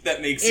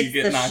that makes you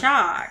get knocked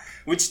out. Shock.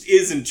 Which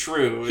isn't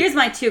true. Here's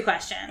my 2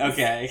 questions.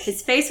 Okay.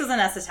 His face was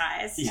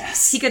anesthetized.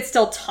 Yes. He could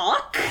still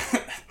talk.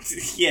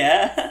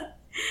 Yeah.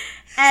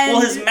 And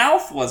Well, his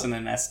mouth wasn't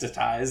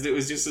anesthetized. It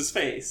was just his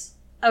face.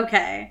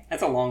 okay.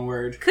 That's a long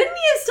word. Couldn't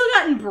he have still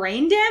gotten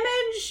brain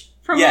damage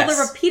from Yes. all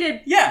the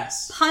repeated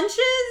Yes. punches?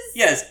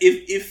 Yes.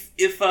 If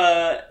if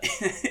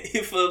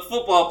a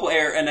football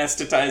player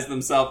anesthetized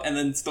themselves and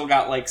then still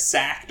got like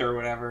sacked or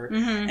whatever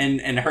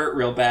and hurt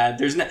real bad,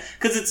 there's no,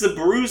 because it's the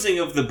bruising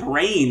of the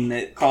brain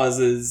that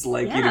causes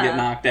like you to Yeah. get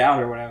knocked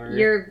out or whatever.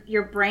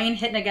 Your brain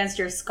hitting against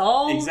your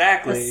skull.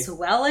 Exactly. The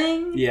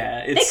swelling.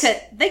 Yeah. It's,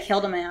 They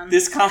killed a man.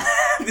 this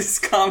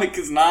comic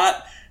is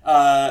not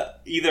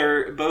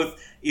either both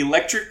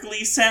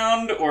electrically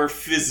sound or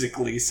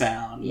physically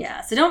sound. Yeah,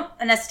 so don't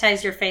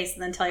anesthetize your face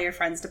and then tell your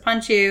friends to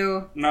punch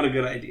you. Not a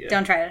good idea.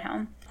 Don't try it at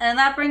home. And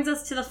that brings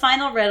us to the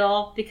final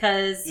riddle,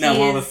 because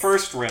the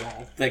first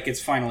riddle that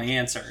gets finally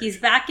answered. he's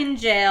back in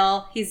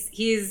jail. He's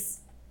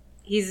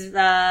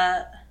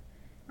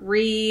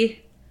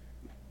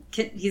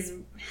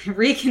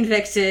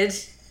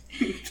reconvicted.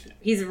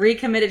 He's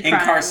recommitted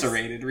crimes.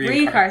 Incarcerated.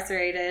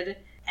 Reincarcerated.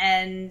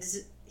 And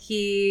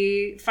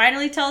he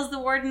finally tells the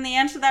warden the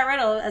answer to that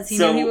riddle, as he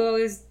knew he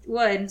always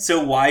would.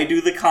 So why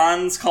do the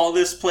cons call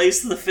this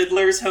place the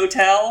Fiddler's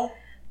Hotel?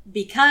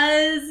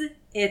 Because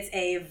it's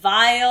a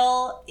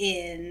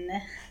violin.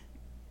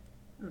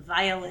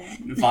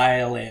 Violin.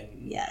 Violin.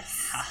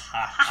 Yes.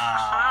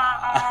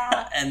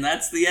 And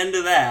that's the end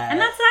of that.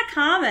 And that's that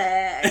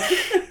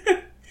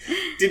comic.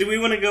 Did we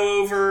want to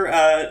go over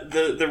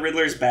the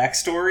Riddler's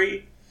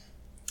backstory?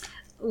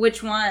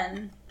 Which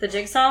one? The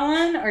Jigsaw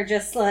one? Or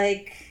just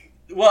like...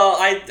 Well,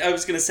 I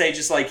was gonna say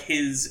just like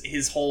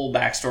his whole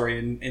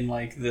backstory in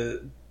like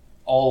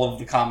all of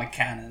the comic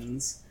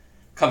canons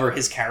cover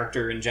his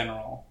character in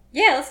general.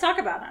 Yeah, let's talk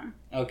about him.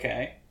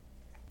 Okay.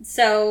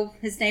 So,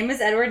 his name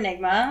is Edward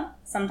Nygma,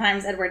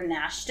 sometimes Edward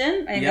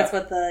Nashton. I think that's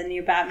what the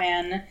new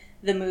Batman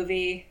the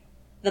movie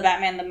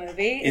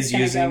is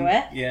going to go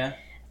with. Yeah.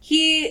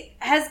 He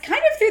has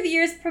kind of through the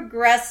years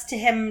progressed to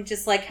him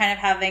just like kind of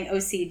having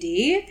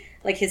OCD.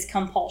 Like his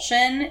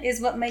compulsion is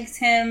what makes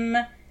him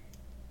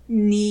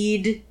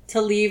need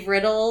to leave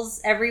riddles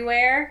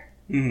everywhere.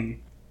 Mm-hmm.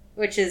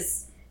 Which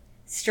is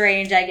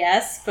strange, I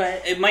guess,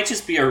 but... It might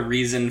just be a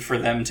reason for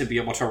them to be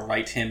able to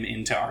write him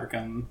into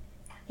Arkham.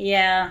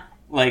 Yeah.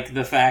 Like,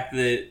 the fact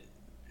that...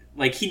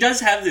 Like, he does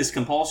have this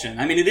compulsion.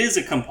 I mean, it is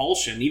a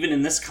compulsion. Even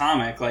in this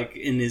comic, like,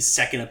 in his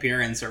second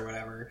appearance or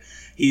whatever,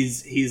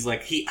 he's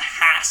like, he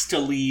has to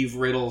leave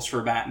riddles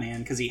for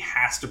Batman because he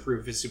has to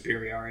prove his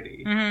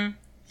superiority. Mm-hmm.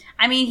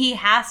 I mean, he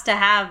has to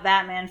have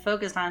Batman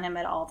focused on him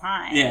at all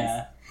times.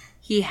 Yeah.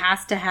 He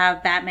has to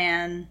have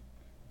Batman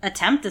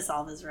attempt to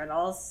solve his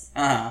riddles.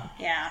 Uh-huh.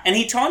 Yeah. And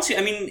he taunts you,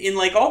 I mean, in,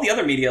 like, all the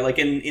other media, like,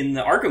 in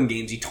the Arkham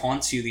games, he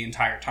taunts you the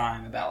entire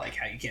time about, like,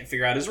 how you can't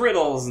figure out his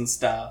riddles and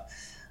stuff.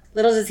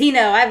 Little does he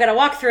know, I've got a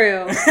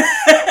walkthrough.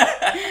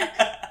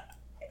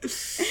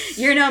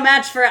 You're no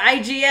match for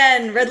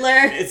IGN,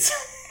 Riddler.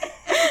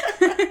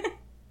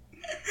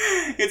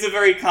 It's a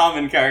very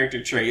common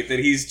character trait that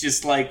he's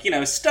just like, you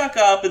know, stuck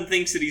up and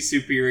thinks that he's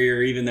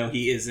superior even though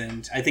he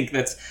isn't. I think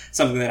that's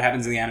something that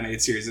happens in the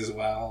animated series as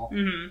well.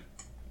 Mm-hmm.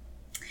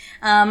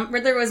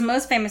 Riddler was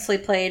most famously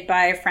played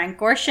by Frank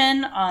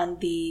Gorshin on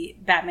the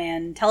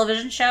Batman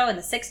television show in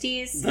the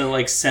 60s. The,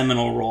 like,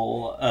 seminal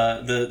role,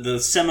 the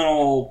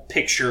seminal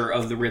picture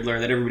of the Riddler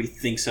that everybody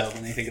thinks of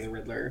when they think of the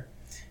Riddler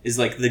is,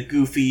 like, the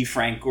goofy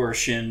Frank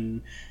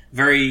Gorshin,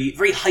 very,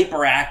 very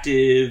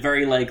hyperactive,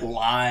 very, like,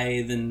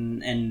 lithe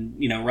and,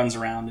 you know, runs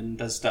around and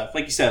does stuff.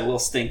 Like you said, a little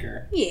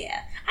stinker.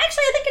 Yeah.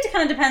 Actually, I think it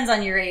kind of depends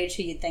on your age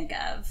who you'd think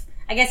of.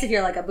 I guess if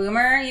you're, like, a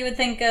boomer, you would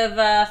think of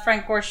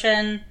Frank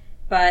Gorshin.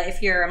 But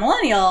if you're a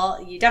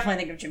millennial, you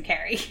definitely think of Jim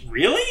Carrey.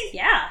 Really?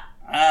 Yeah.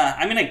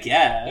 I mean, I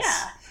guess.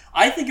 Yeah.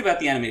 I think about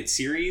the animated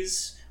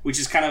series, which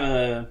is kind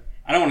of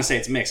I don't want to say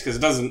it's mixed because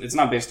it's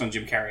not based on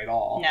Jim Carrey at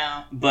all.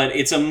 No. But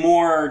it's a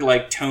more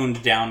like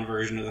toned down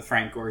version of the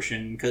Frank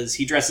Gorshin because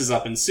he dresses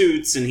up in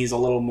suits and he's a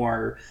little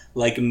more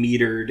like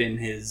metered in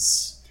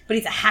his. But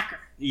he's a hacker.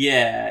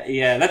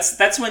 Yeah.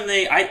 That's when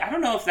they. I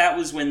don't know if that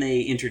was when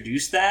they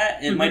introduced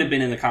that. It might have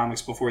been in the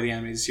comics before the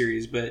animated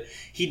series, but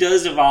he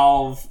does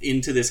evolve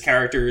into this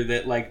character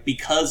that, like,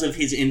 because of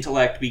his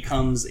intellect,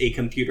 becomes a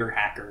computer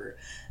hacker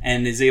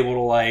and is able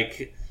to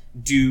like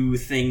do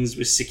things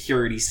with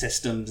security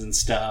systems and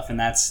stuff. And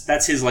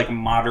that's his like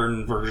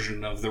modern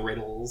version of the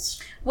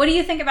Riddles. What do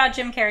you think about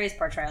Jim Carrey's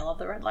portrayal of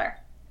the Riddler?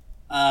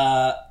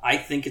 I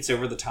think it's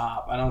over the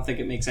top. I don't think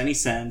it makes any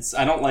sense.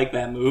 I don't like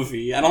that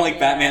movie. I don't like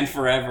Batman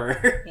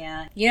Forever.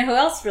 Yeah. You know who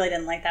else really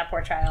didn't like that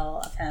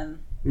portrayal of him?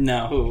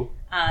 No, who?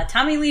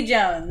 Tommy Lee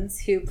Jones,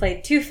 who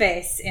played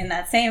Two-Face in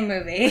that same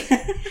movie.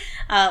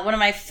 One of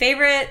my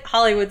favorite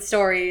Hollywood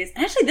stories.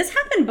 And actually, this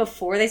happened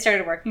before they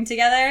started working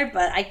together,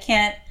 but I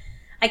can't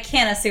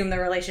assume the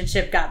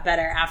relationship got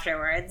better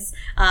afterwards.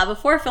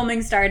 Before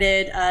filming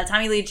started,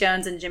 Tommy Lee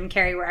Jones and Jim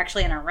Carrey were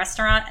actually in a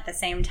restaurant at the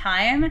same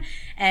time.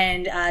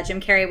 And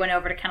Jim Carrey went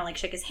over to kind of like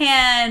shake his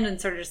hand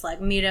and sort of just like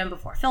meet him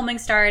before filming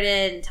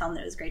started and tell him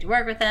that it was great to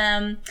work with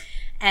him.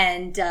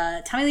 And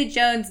Tommy Lee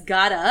Jones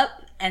got up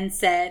and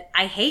said,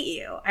 "I hate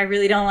you. I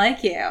really don't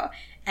like you."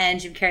 And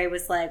Jim Carrey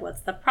was like,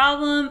 "What's the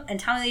problem?" And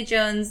Tommy Lee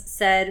Jones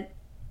said,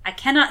 "I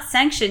cannot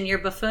sanction your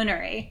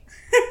buffoonery."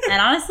 And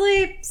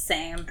honestly,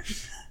 same.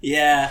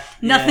 Yeah.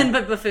 Nothing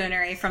but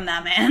buffoonery from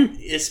that man.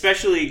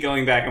 Especially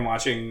going back and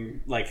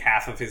watching like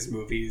half of his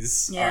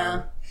movies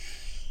are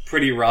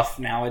pretty rough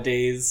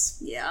nowadays.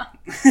 Yeah.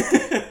 But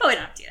we don't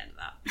have to get into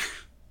that.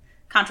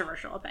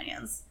 Controversial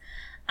opinions.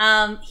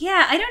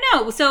 I don't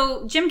know.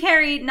 So Jim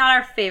Carrey, not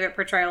our favorite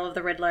portrayal of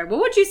the Riddler. What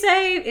would you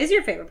say is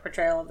your favorite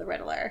portrayal of the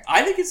Riddler?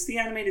 I think it's the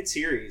animated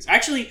series.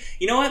 Actually,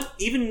 you know what?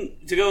 Even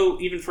to go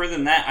even further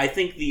than that, I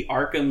think the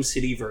Arkham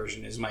City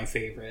version is my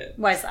favorite.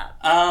 Why is that?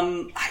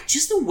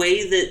 Just the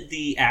way that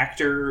the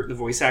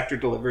voice actor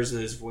delivers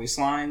his voice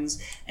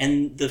lines,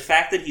 and the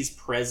fact that he's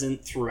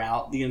present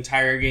throughout the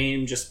entire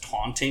game, just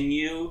taunting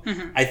you,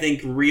 I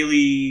think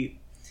really...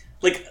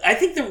 Like, I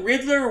think the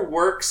Riddler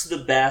works the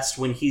best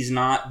when he's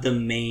not the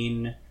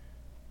main,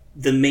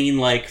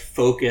 like,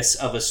 focus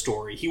of a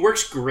story. He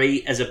works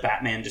great as a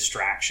Batman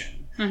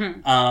distraction.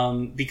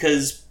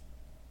 Because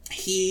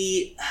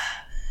he...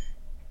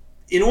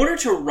 In order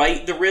to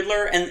write the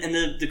Riddler, and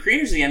the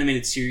creators of the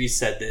animated series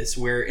said this,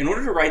 where in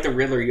order to write the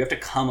Riddler, you have to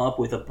come up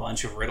with a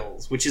bunch of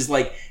riddles, which is,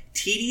 like,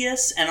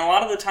 tedious, and a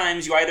lot of the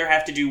times you either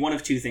have to do one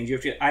of two things. You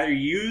have to either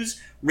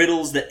use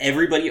riddles that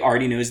everybody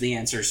already knows the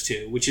answers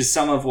to, which is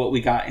some of what we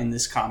got in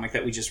this comic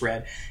that we just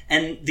read,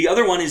 and the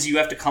other one is you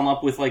have to come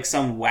up with, like,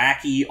 some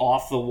wacky,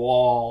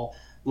 off-the-wall,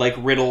 like,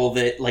 riddle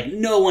that, like,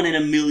 no one in a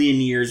million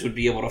years would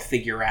be able to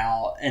figure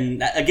out.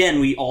 And again,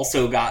 we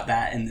also got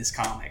that in this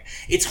comic.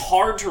 It's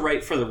hard to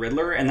write for the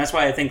Riddler, and that's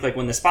why I think, like,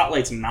 when the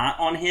spotlight's not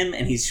on him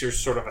and he's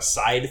just sort of a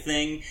side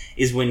thing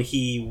is when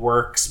he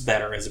works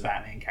better as a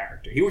Batman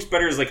character. He works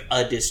better as, like,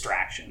 a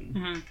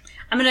distraction.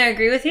 I'm going to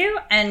agree with you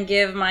and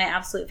give my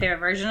absolute favorite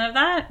version of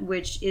that,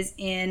 which is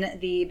in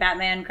the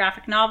Batman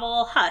graphic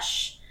novel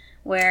Hush,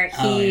 where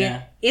he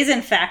is,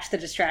 in fact, the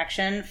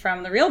distraction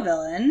from the real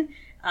villain.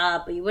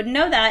 But you wouldn't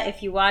know that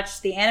if you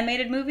watched the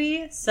animated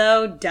movie,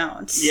 so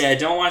don't. Yeah,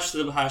 don't watch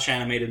the Hush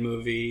animated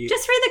movie.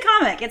 Just read the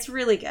comic. It's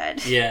really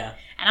good. Yeah.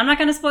 And I'm not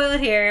going to spoil it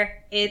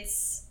here.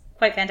 It's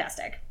quite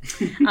fantastic.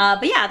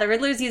 But yeah, the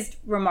Riddler's used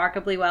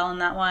remarkably well in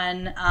that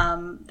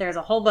one. There's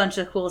a whole bunch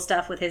of cool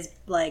stuff with his,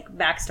 like,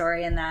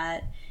 backstory in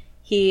that.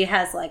 He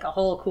has, like, a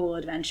whole cool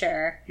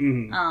adventure.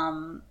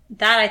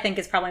 That, I think,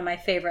 is probably my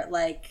favorite,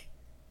 like,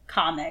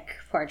 comic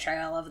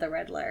portrayal of the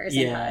Riddler is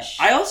in Hush.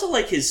 I also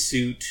like his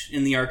suit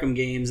in the Arkham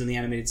games and the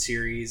animated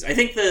series. I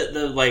think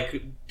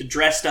the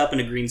dressed up in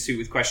a green suit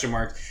with question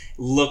marks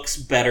looks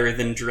better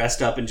than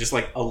dressed up in just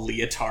like a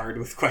leotard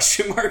with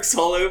question marks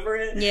all over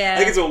it. Yeah. I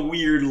think it's a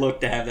weird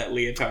look to have that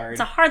leotard.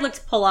 It's a hard look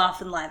to pull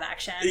off in live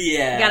action.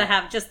 Yeah. You gotta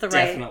have just the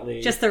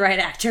right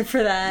actor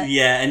for that.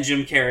 Yeah, and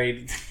Jim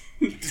Carrey,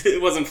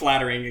 it wasn't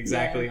flattering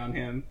exactly on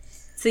him.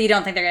 So you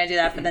don't think they're gonna do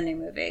that for the new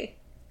movie?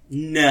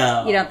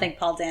 No. You don't think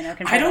Paul Dano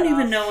can pull I don't that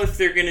even off? know if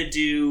they're going to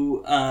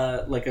do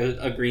like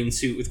a green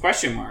suit with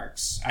question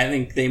marks. I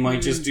think they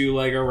might just do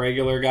like a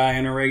regular guy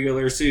in a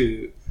regular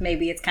suit.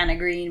 Maybe it's kind of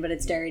green, but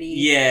it's dirty.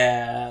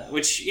 Yeah,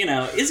 which, you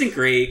know, isn't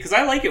great because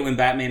I like it when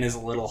Batman is a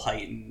little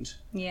heightened.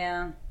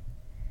 Yeah.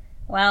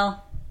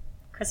 Well,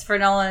 Christopher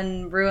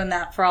Nolan ruined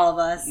that for all of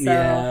us. So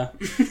yeah.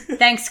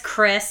 Thanks,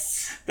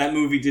 Chris. That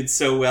movie did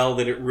so well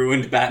that it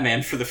ruined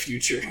Batman for the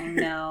future. Oh,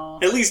 no.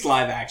 At least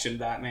live action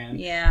Batman.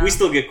 Yeah. We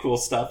still get cool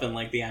stuff in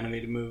like the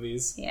animated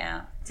movies.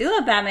 Yeah. Do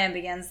love Batman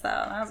Begins, though.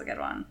 That was a good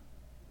one.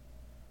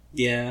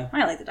 Yeah.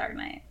 I like The Dark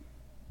Knight.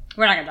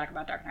 We're not going to talk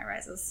about Dark Knight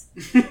Rises.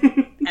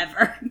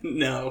 Ever.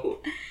 No.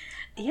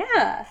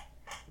 Yeah.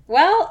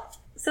 Well,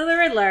 so the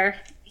Riddler,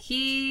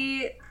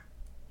 he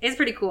is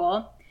pretty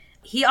cool.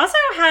 He also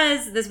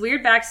has this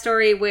weird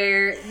backstory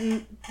where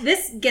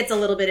this gets a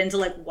little bit into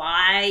like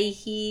why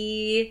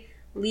he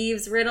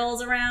leaves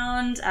riddles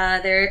around.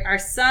 There are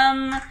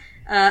some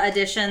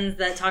editions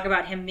that talk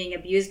about him being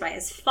abused by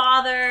his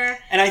father.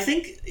 And I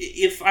think,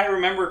 if I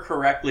remember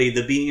correctly,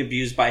 the being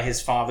abused by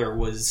his father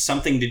was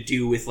something to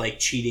do with, like,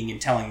 cheating and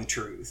telling the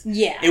truth.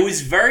 Yeah. It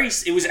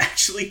was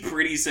actually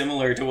pretty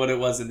similar to what it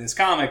was in this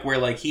comic, where,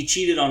 like, he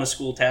cheated on a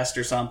school test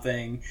or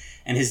something,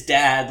 and his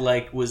dad,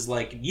 like, was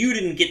like, you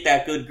didn't get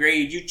that good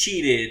grade, you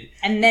cheated.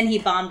 And then he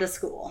bombed a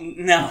school.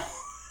 No.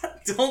 I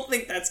don't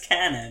think that's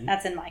canon.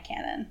 That's in my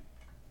canon.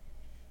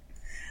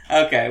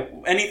 Okay.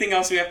 Anything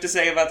else we have to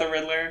say about the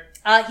Riddler?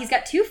 He's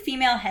got 2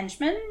 female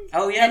henchmen.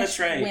 Oh, yeah, that's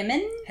right.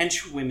 Women.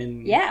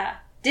 Henchwomen. Yeah.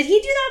 Did he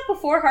do that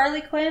before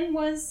Harley Quinn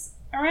was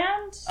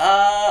around?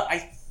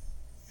 I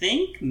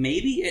think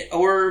maybe,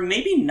 or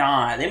maybe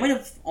not. They might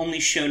have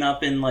only shown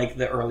up in, like,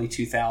 the early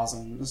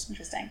 2000s.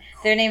 Interesting.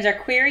 Their names are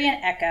Query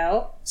and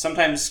Echo.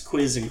 Sometimes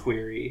Quiz and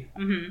Query.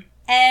 Mm-hmm.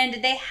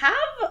 And they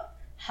have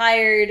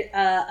hired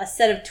a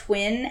set of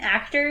twin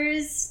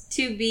actors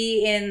to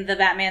be in the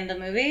Batman the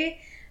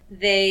movie.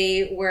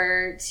 They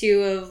were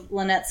 2 of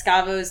Lynette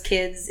Scavo's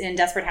kids in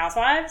Desperate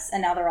Housewives,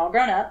 and now they're all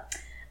grown up.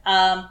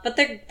 But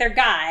they're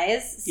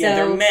guys. So yeah,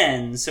 they're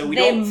men, so we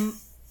don't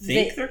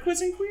think they're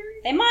Quiz and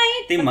Query? They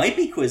might. They might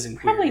be Quiz and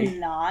Query. Probably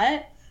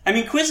not. I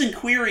mean, Quiz and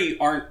Query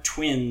aren't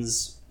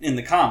twins in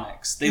the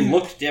comics. They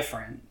look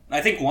different.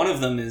 I think one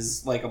of them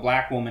is, like, a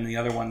black woman, and the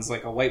other one's,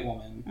 like, a white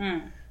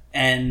woman.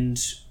 And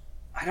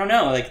I don't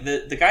know, like,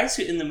 the guys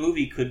who in the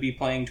movie could be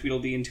playing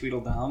Tweedledee and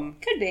Tweedledum.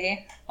 Could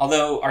be.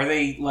 Although, are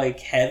they, like,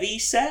 heavy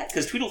set?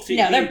 Because Tweedledee...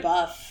 No, they're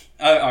buff.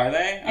 Are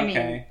they? I Okay.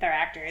 mean, they're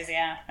actors,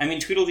 yeah. I mean,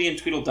 Tweedledee and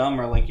Tweedledum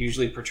are, like,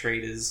 usually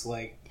portrayed as,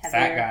 like, Heavier.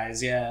 fat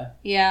guys, yeah.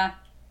 Yeah.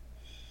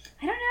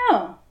 I don't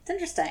know. It's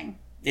interesting.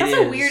 It's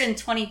also weird in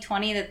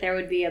 2020 that there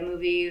would be a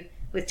movie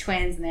with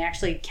twins and they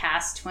actually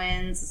cast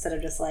twins instead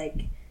of just,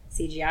 like,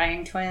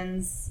 CGI-ing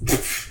twins.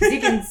 You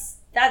can...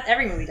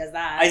 every movie does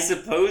that. I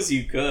suppose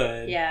you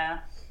could. Yeah.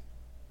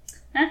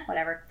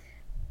 Whatever.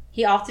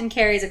 He often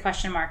carries a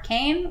question mark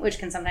cane, which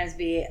can sometimes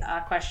be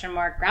a question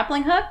mark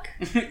grappling hook.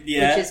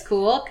 Yeah. Which is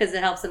cool because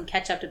it helps him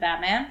catch up to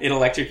Batman. It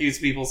electrocutes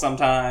people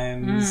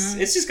sometimes.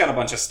 It's just got a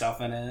bunch of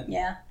stuff in it.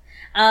 Yeah.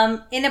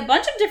 In a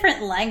bunch of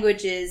different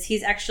languages,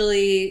 he's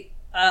actually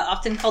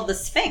often called the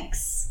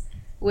Sphinx,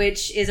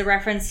 which is a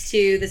reference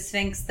to the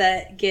Sphinx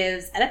that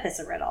gives Oedipus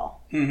a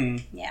riddle.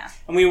 Mm-hmm. Yeah.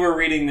 When we were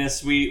reading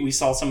this, we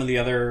saw some of the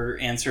other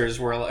answers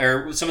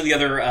or some of the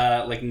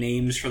other like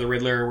names for the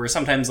Riddler were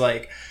sometimes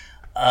like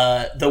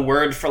the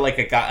word for like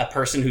a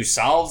person who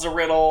solves a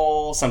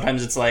riddle.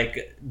 Sometimes it's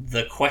like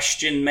the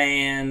Question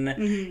Man.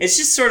 Mm-hmm. It's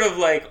just sort of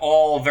like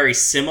all very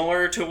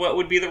similar to what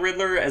would be the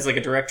Riddler as like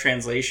a direct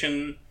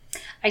translation.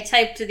 I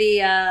typed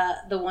the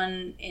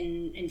one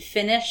in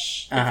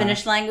Finnish, the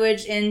Finnish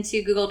language,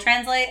 into Google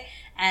Translate,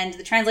 and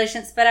the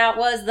translation it spit out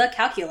was the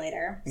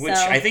calculator. Which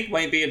I think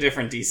might be a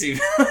different DC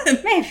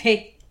villain.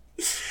 Maybe.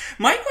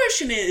 My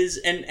question is,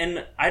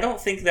 and I don't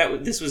think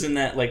that this was in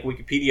that like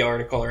Wikipedia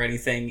article or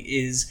anything,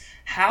 is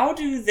how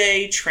do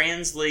they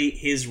translate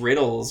his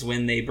riddles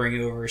when they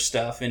bring over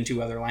stuff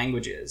into other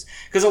languages?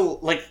 Because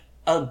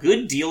a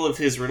good deal of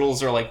his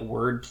riddles are like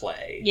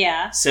wordplay.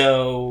 Yeah.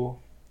 So...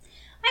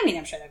 I mean,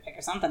 I'm sure they'll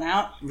figure something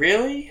out.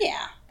 Really?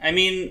 Yeah. I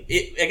mean,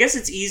 I guess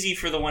it's easy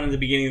for the one in the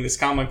beginning of this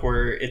comic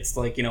where it's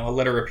like, you know, a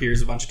letter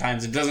appears a bunch of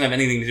times. It doesn't have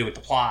anything to do with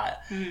the plot.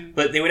 Mm.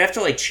 But they would have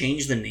to, like,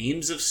 change the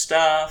names of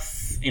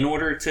stuff in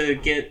order to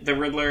get the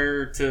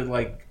Riddler to,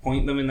 like,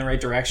 point them in the right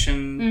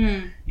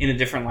direction in a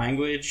different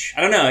language.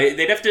 I don't know.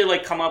 They'd have to,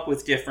 like, come up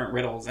with different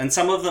riddles. And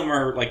some of them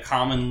are, like,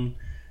 common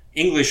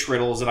English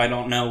riddles that I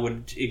don't know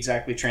would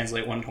exactly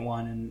translate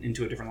one-to-one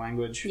into a different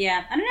language.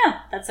 Yeah, I don't know.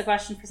 That's a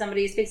question for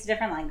somebody who speaks a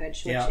different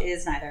language, which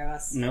is neither of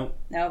us. Nope.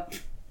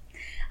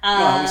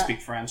 Well, we speak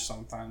French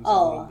sometimes a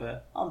little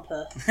bit. Un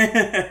peu.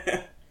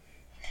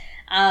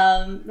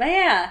 But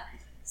yeah,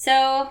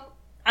 so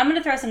I'm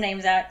going to throw some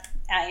names out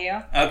at you.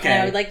 Okay.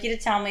 And I would like you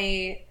to tell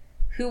me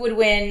who would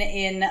win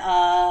in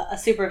a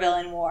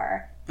supervillain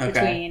war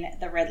between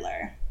the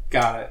Riddler.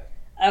 Got it.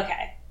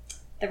 Okay.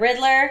 The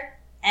Riddler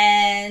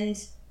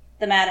and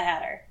the Mad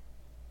Hatter.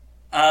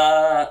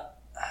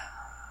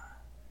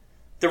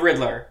 The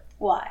Riddler.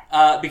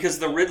 Why? Because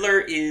the Riddler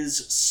is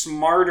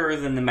smarter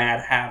than the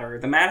Mad Hatter.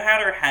 The Mad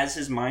Hatter has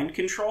his mind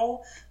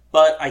control,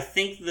 but I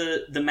think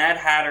the Mad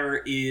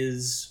Hatter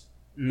is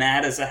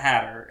mad as a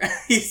hatter.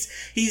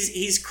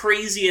 he's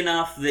crazy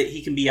enough that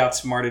he can be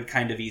outsmarted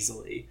kind of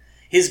easily.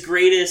 His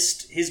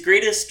greatest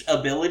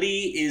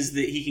ability is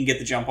that he can get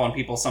the jump on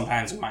people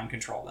sometimes and mind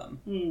control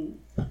them.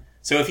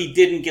 So if he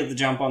didn't get the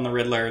jump on the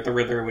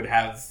Riddler would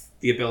have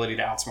the ability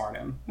to outsmart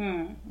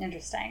him.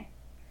 Interesting.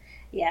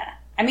 Yeah.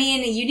 I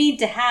mean, you need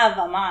to have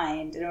a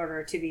mind in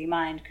order to be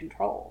mind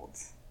controlled.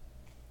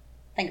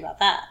 Think about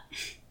that.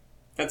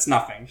 That's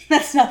nothing.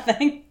 That's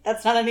nothing.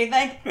 That's not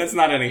anything? That's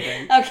not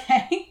anything.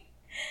 Okay.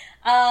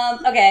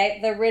 Okay,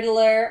 the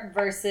Riddler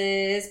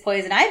versus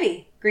Poison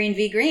Ivy. Green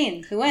v.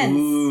 Green. Who wins?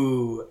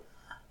 Ooh.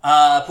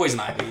 Poison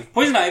Ivy.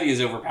 Poison Ivy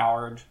is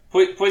overpowered.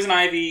 Poison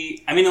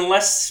Ivy, I mean,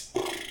 unless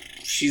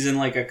she's in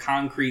like a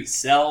concrete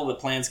cell that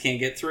plants can't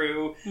get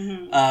through.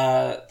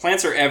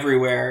 Plants are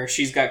everywhere.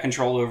 She's got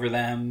control over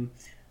them.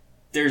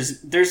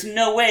 There's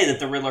no way that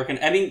the Riddler can...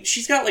 I mean,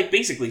 she's got like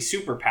basically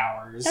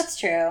superpowers. That's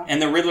true.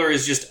 And the Riddler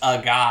is just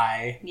a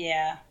guy.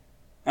 Yeah.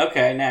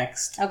 Okay,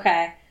 next.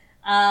 Okay.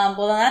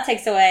 Well, then that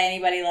takes away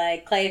anybody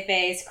like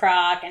Clayface,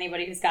 Croc,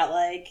 anybody who's got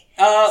like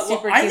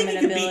superhuman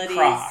abilities. Beat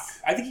Croc.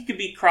 I think he could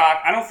beat Croc.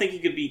 I don't think he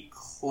could beat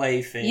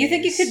Clayface. You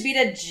think you could beat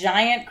a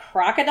giant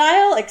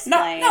crocodile?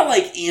 Explain. Not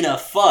like in a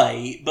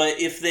fight, but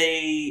if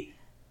they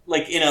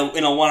like in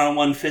a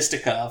one-on-one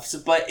fisticuffs.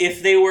 But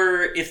if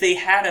they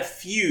had a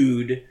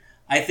feud,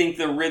 I think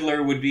the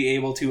Riddler would be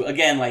able to,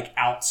 again, like,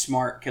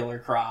 outsmart Killer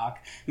Croc.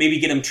 Maybe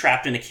get him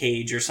trapped in a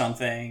cage or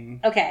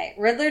something. Okay,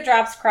 Riddler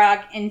drops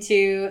Croc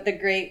into the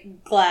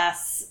Great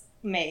Glass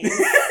Maze.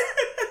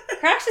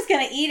 Croc's just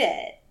gonna eat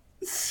it.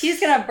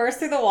 He's gonna burst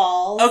through the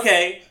walls.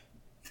 Okay,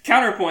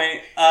 counterpoint,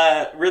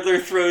 Riddler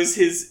throws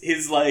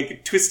his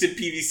like, twisted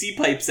PVC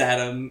pipes at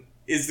him.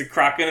 Is the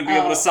Croc gonna be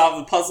able to solve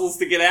the puzzles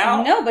to get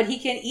out? No, but he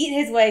can eat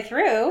his way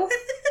through.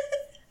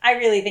 I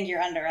really think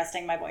you're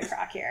underestimating my boy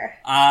Croc here.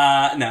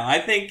 No,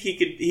 I think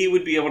he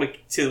would be able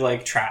to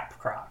like trap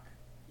Croc.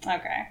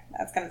 Okay,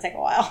 that's gonna take a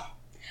while.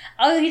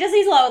 Oh, he does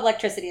use a lot of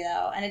electricity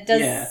though, and it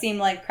does seem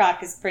like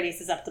Croc is pretty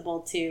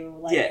susceptible to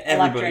like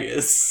everybody electric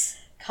is.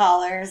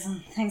 collars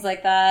and things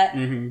like that.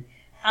 Mm-hmm.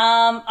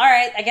 All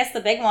right, I guess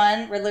the big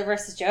one, Riddler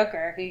versus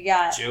Joker. Who you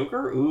got?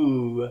 Joker?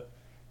 Ooh.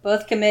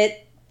 Both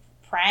commit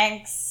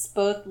pranks,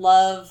 both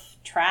love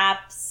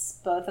traps,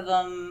 both of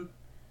them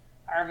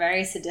are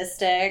very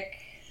sadistic.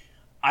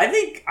 I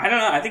don't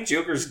know. I think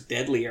Joker's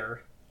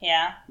deadlier.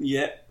 Yeah.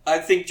 Yeah. I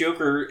think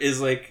Joker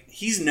is like,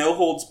 he's no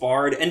holds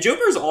barred. And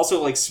Joker's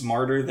also like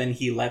smarter than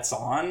he lets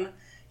on.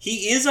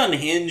 He is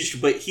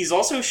unhinged, but he's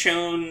also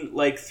shown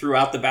like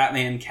throughout the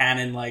Batman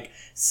canon, like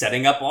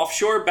setting up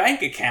offshore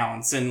bank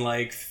accounts and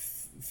like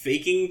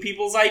faking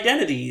people's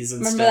identities and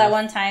Remember stuff. that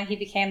one time he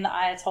became the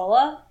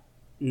Ayatollah?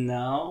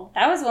 No.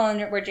 That was one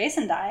where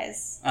Jason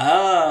dies.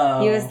 Oh.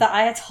 He was the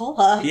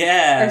Ayatollah.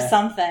 Yeah. Or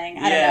something.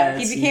 I don't know.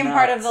 He became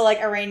part of the, like,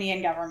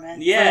 Iranian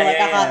government for, like,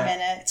 a hot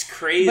minute. It's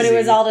crazy. But it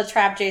was all to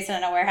trap Jason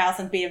in a warehouse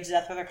and beat him to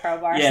death with a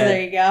crowbar. Yeah. So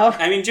there you go.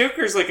 I mean,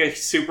 Joker's, like, a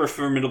super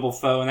formidable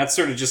foe, and that's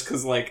sort of just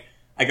because, like,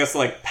 I guess,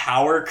 like,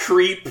 power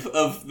creep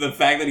of the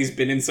fact that he's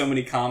been in so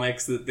many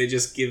comics that they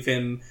just give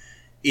him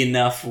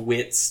enough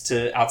wits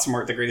to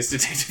outsmart the greatest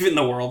detective in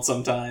the world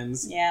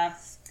sometimes. Yeah.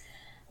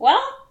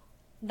 Well,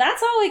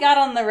 that's all we got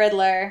on the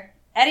Riddler.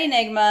 Eddie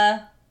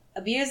Enigma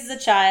abuses a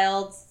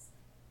child,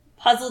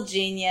 puzzle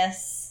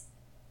genius,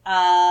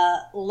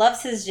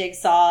 loves his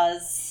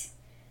jigsaws,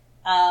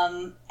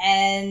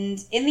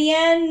 and in the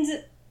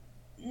end,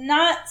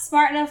 not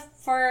smart enough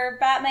for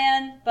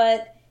Batman,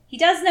 but he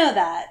does know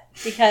that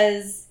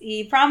because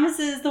he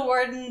promises the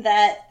Warden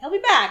that he'll be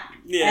back.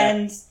 Yeah.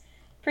 And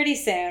pretty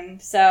soon.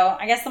 So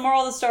I guess the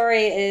moral of the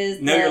story is...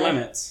 Know your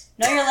limits.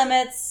 Know your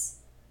limits.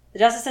 The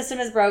justice system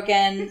is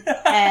broken,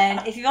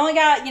 and if you've only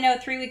got,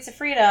 3 weeks of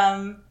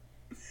freedom...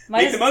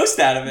 Make the most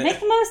out of it. Make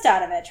the most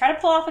out of it. Try to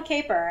pull off a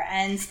caper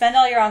and spend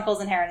all your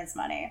uncle's inheritance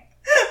money.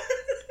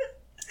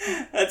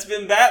 That's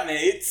been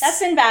Batmates.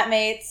 That's been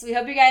Batmates. We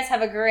hope you guys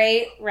have a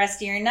great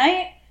rest of your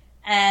night,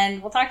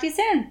 and we'll talk to you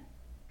soon.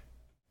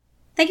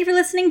 Thank you for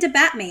listening to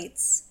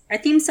Batmates. Our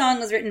theme song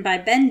was written by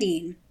Ben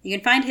Dean. You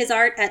can find his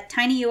art at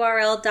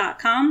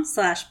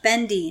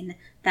tinyurl.com/Ben Dean.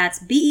 That's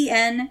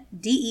BenDeane.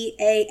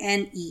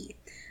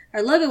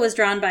 Our logo was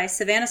drawn by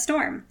Savannah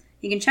Storm.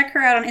 You can check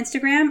her out on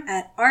Instagram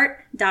at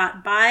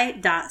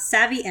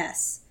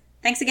art.by.savvys.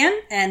 Thanks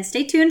again, and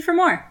stay tuned for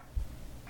more.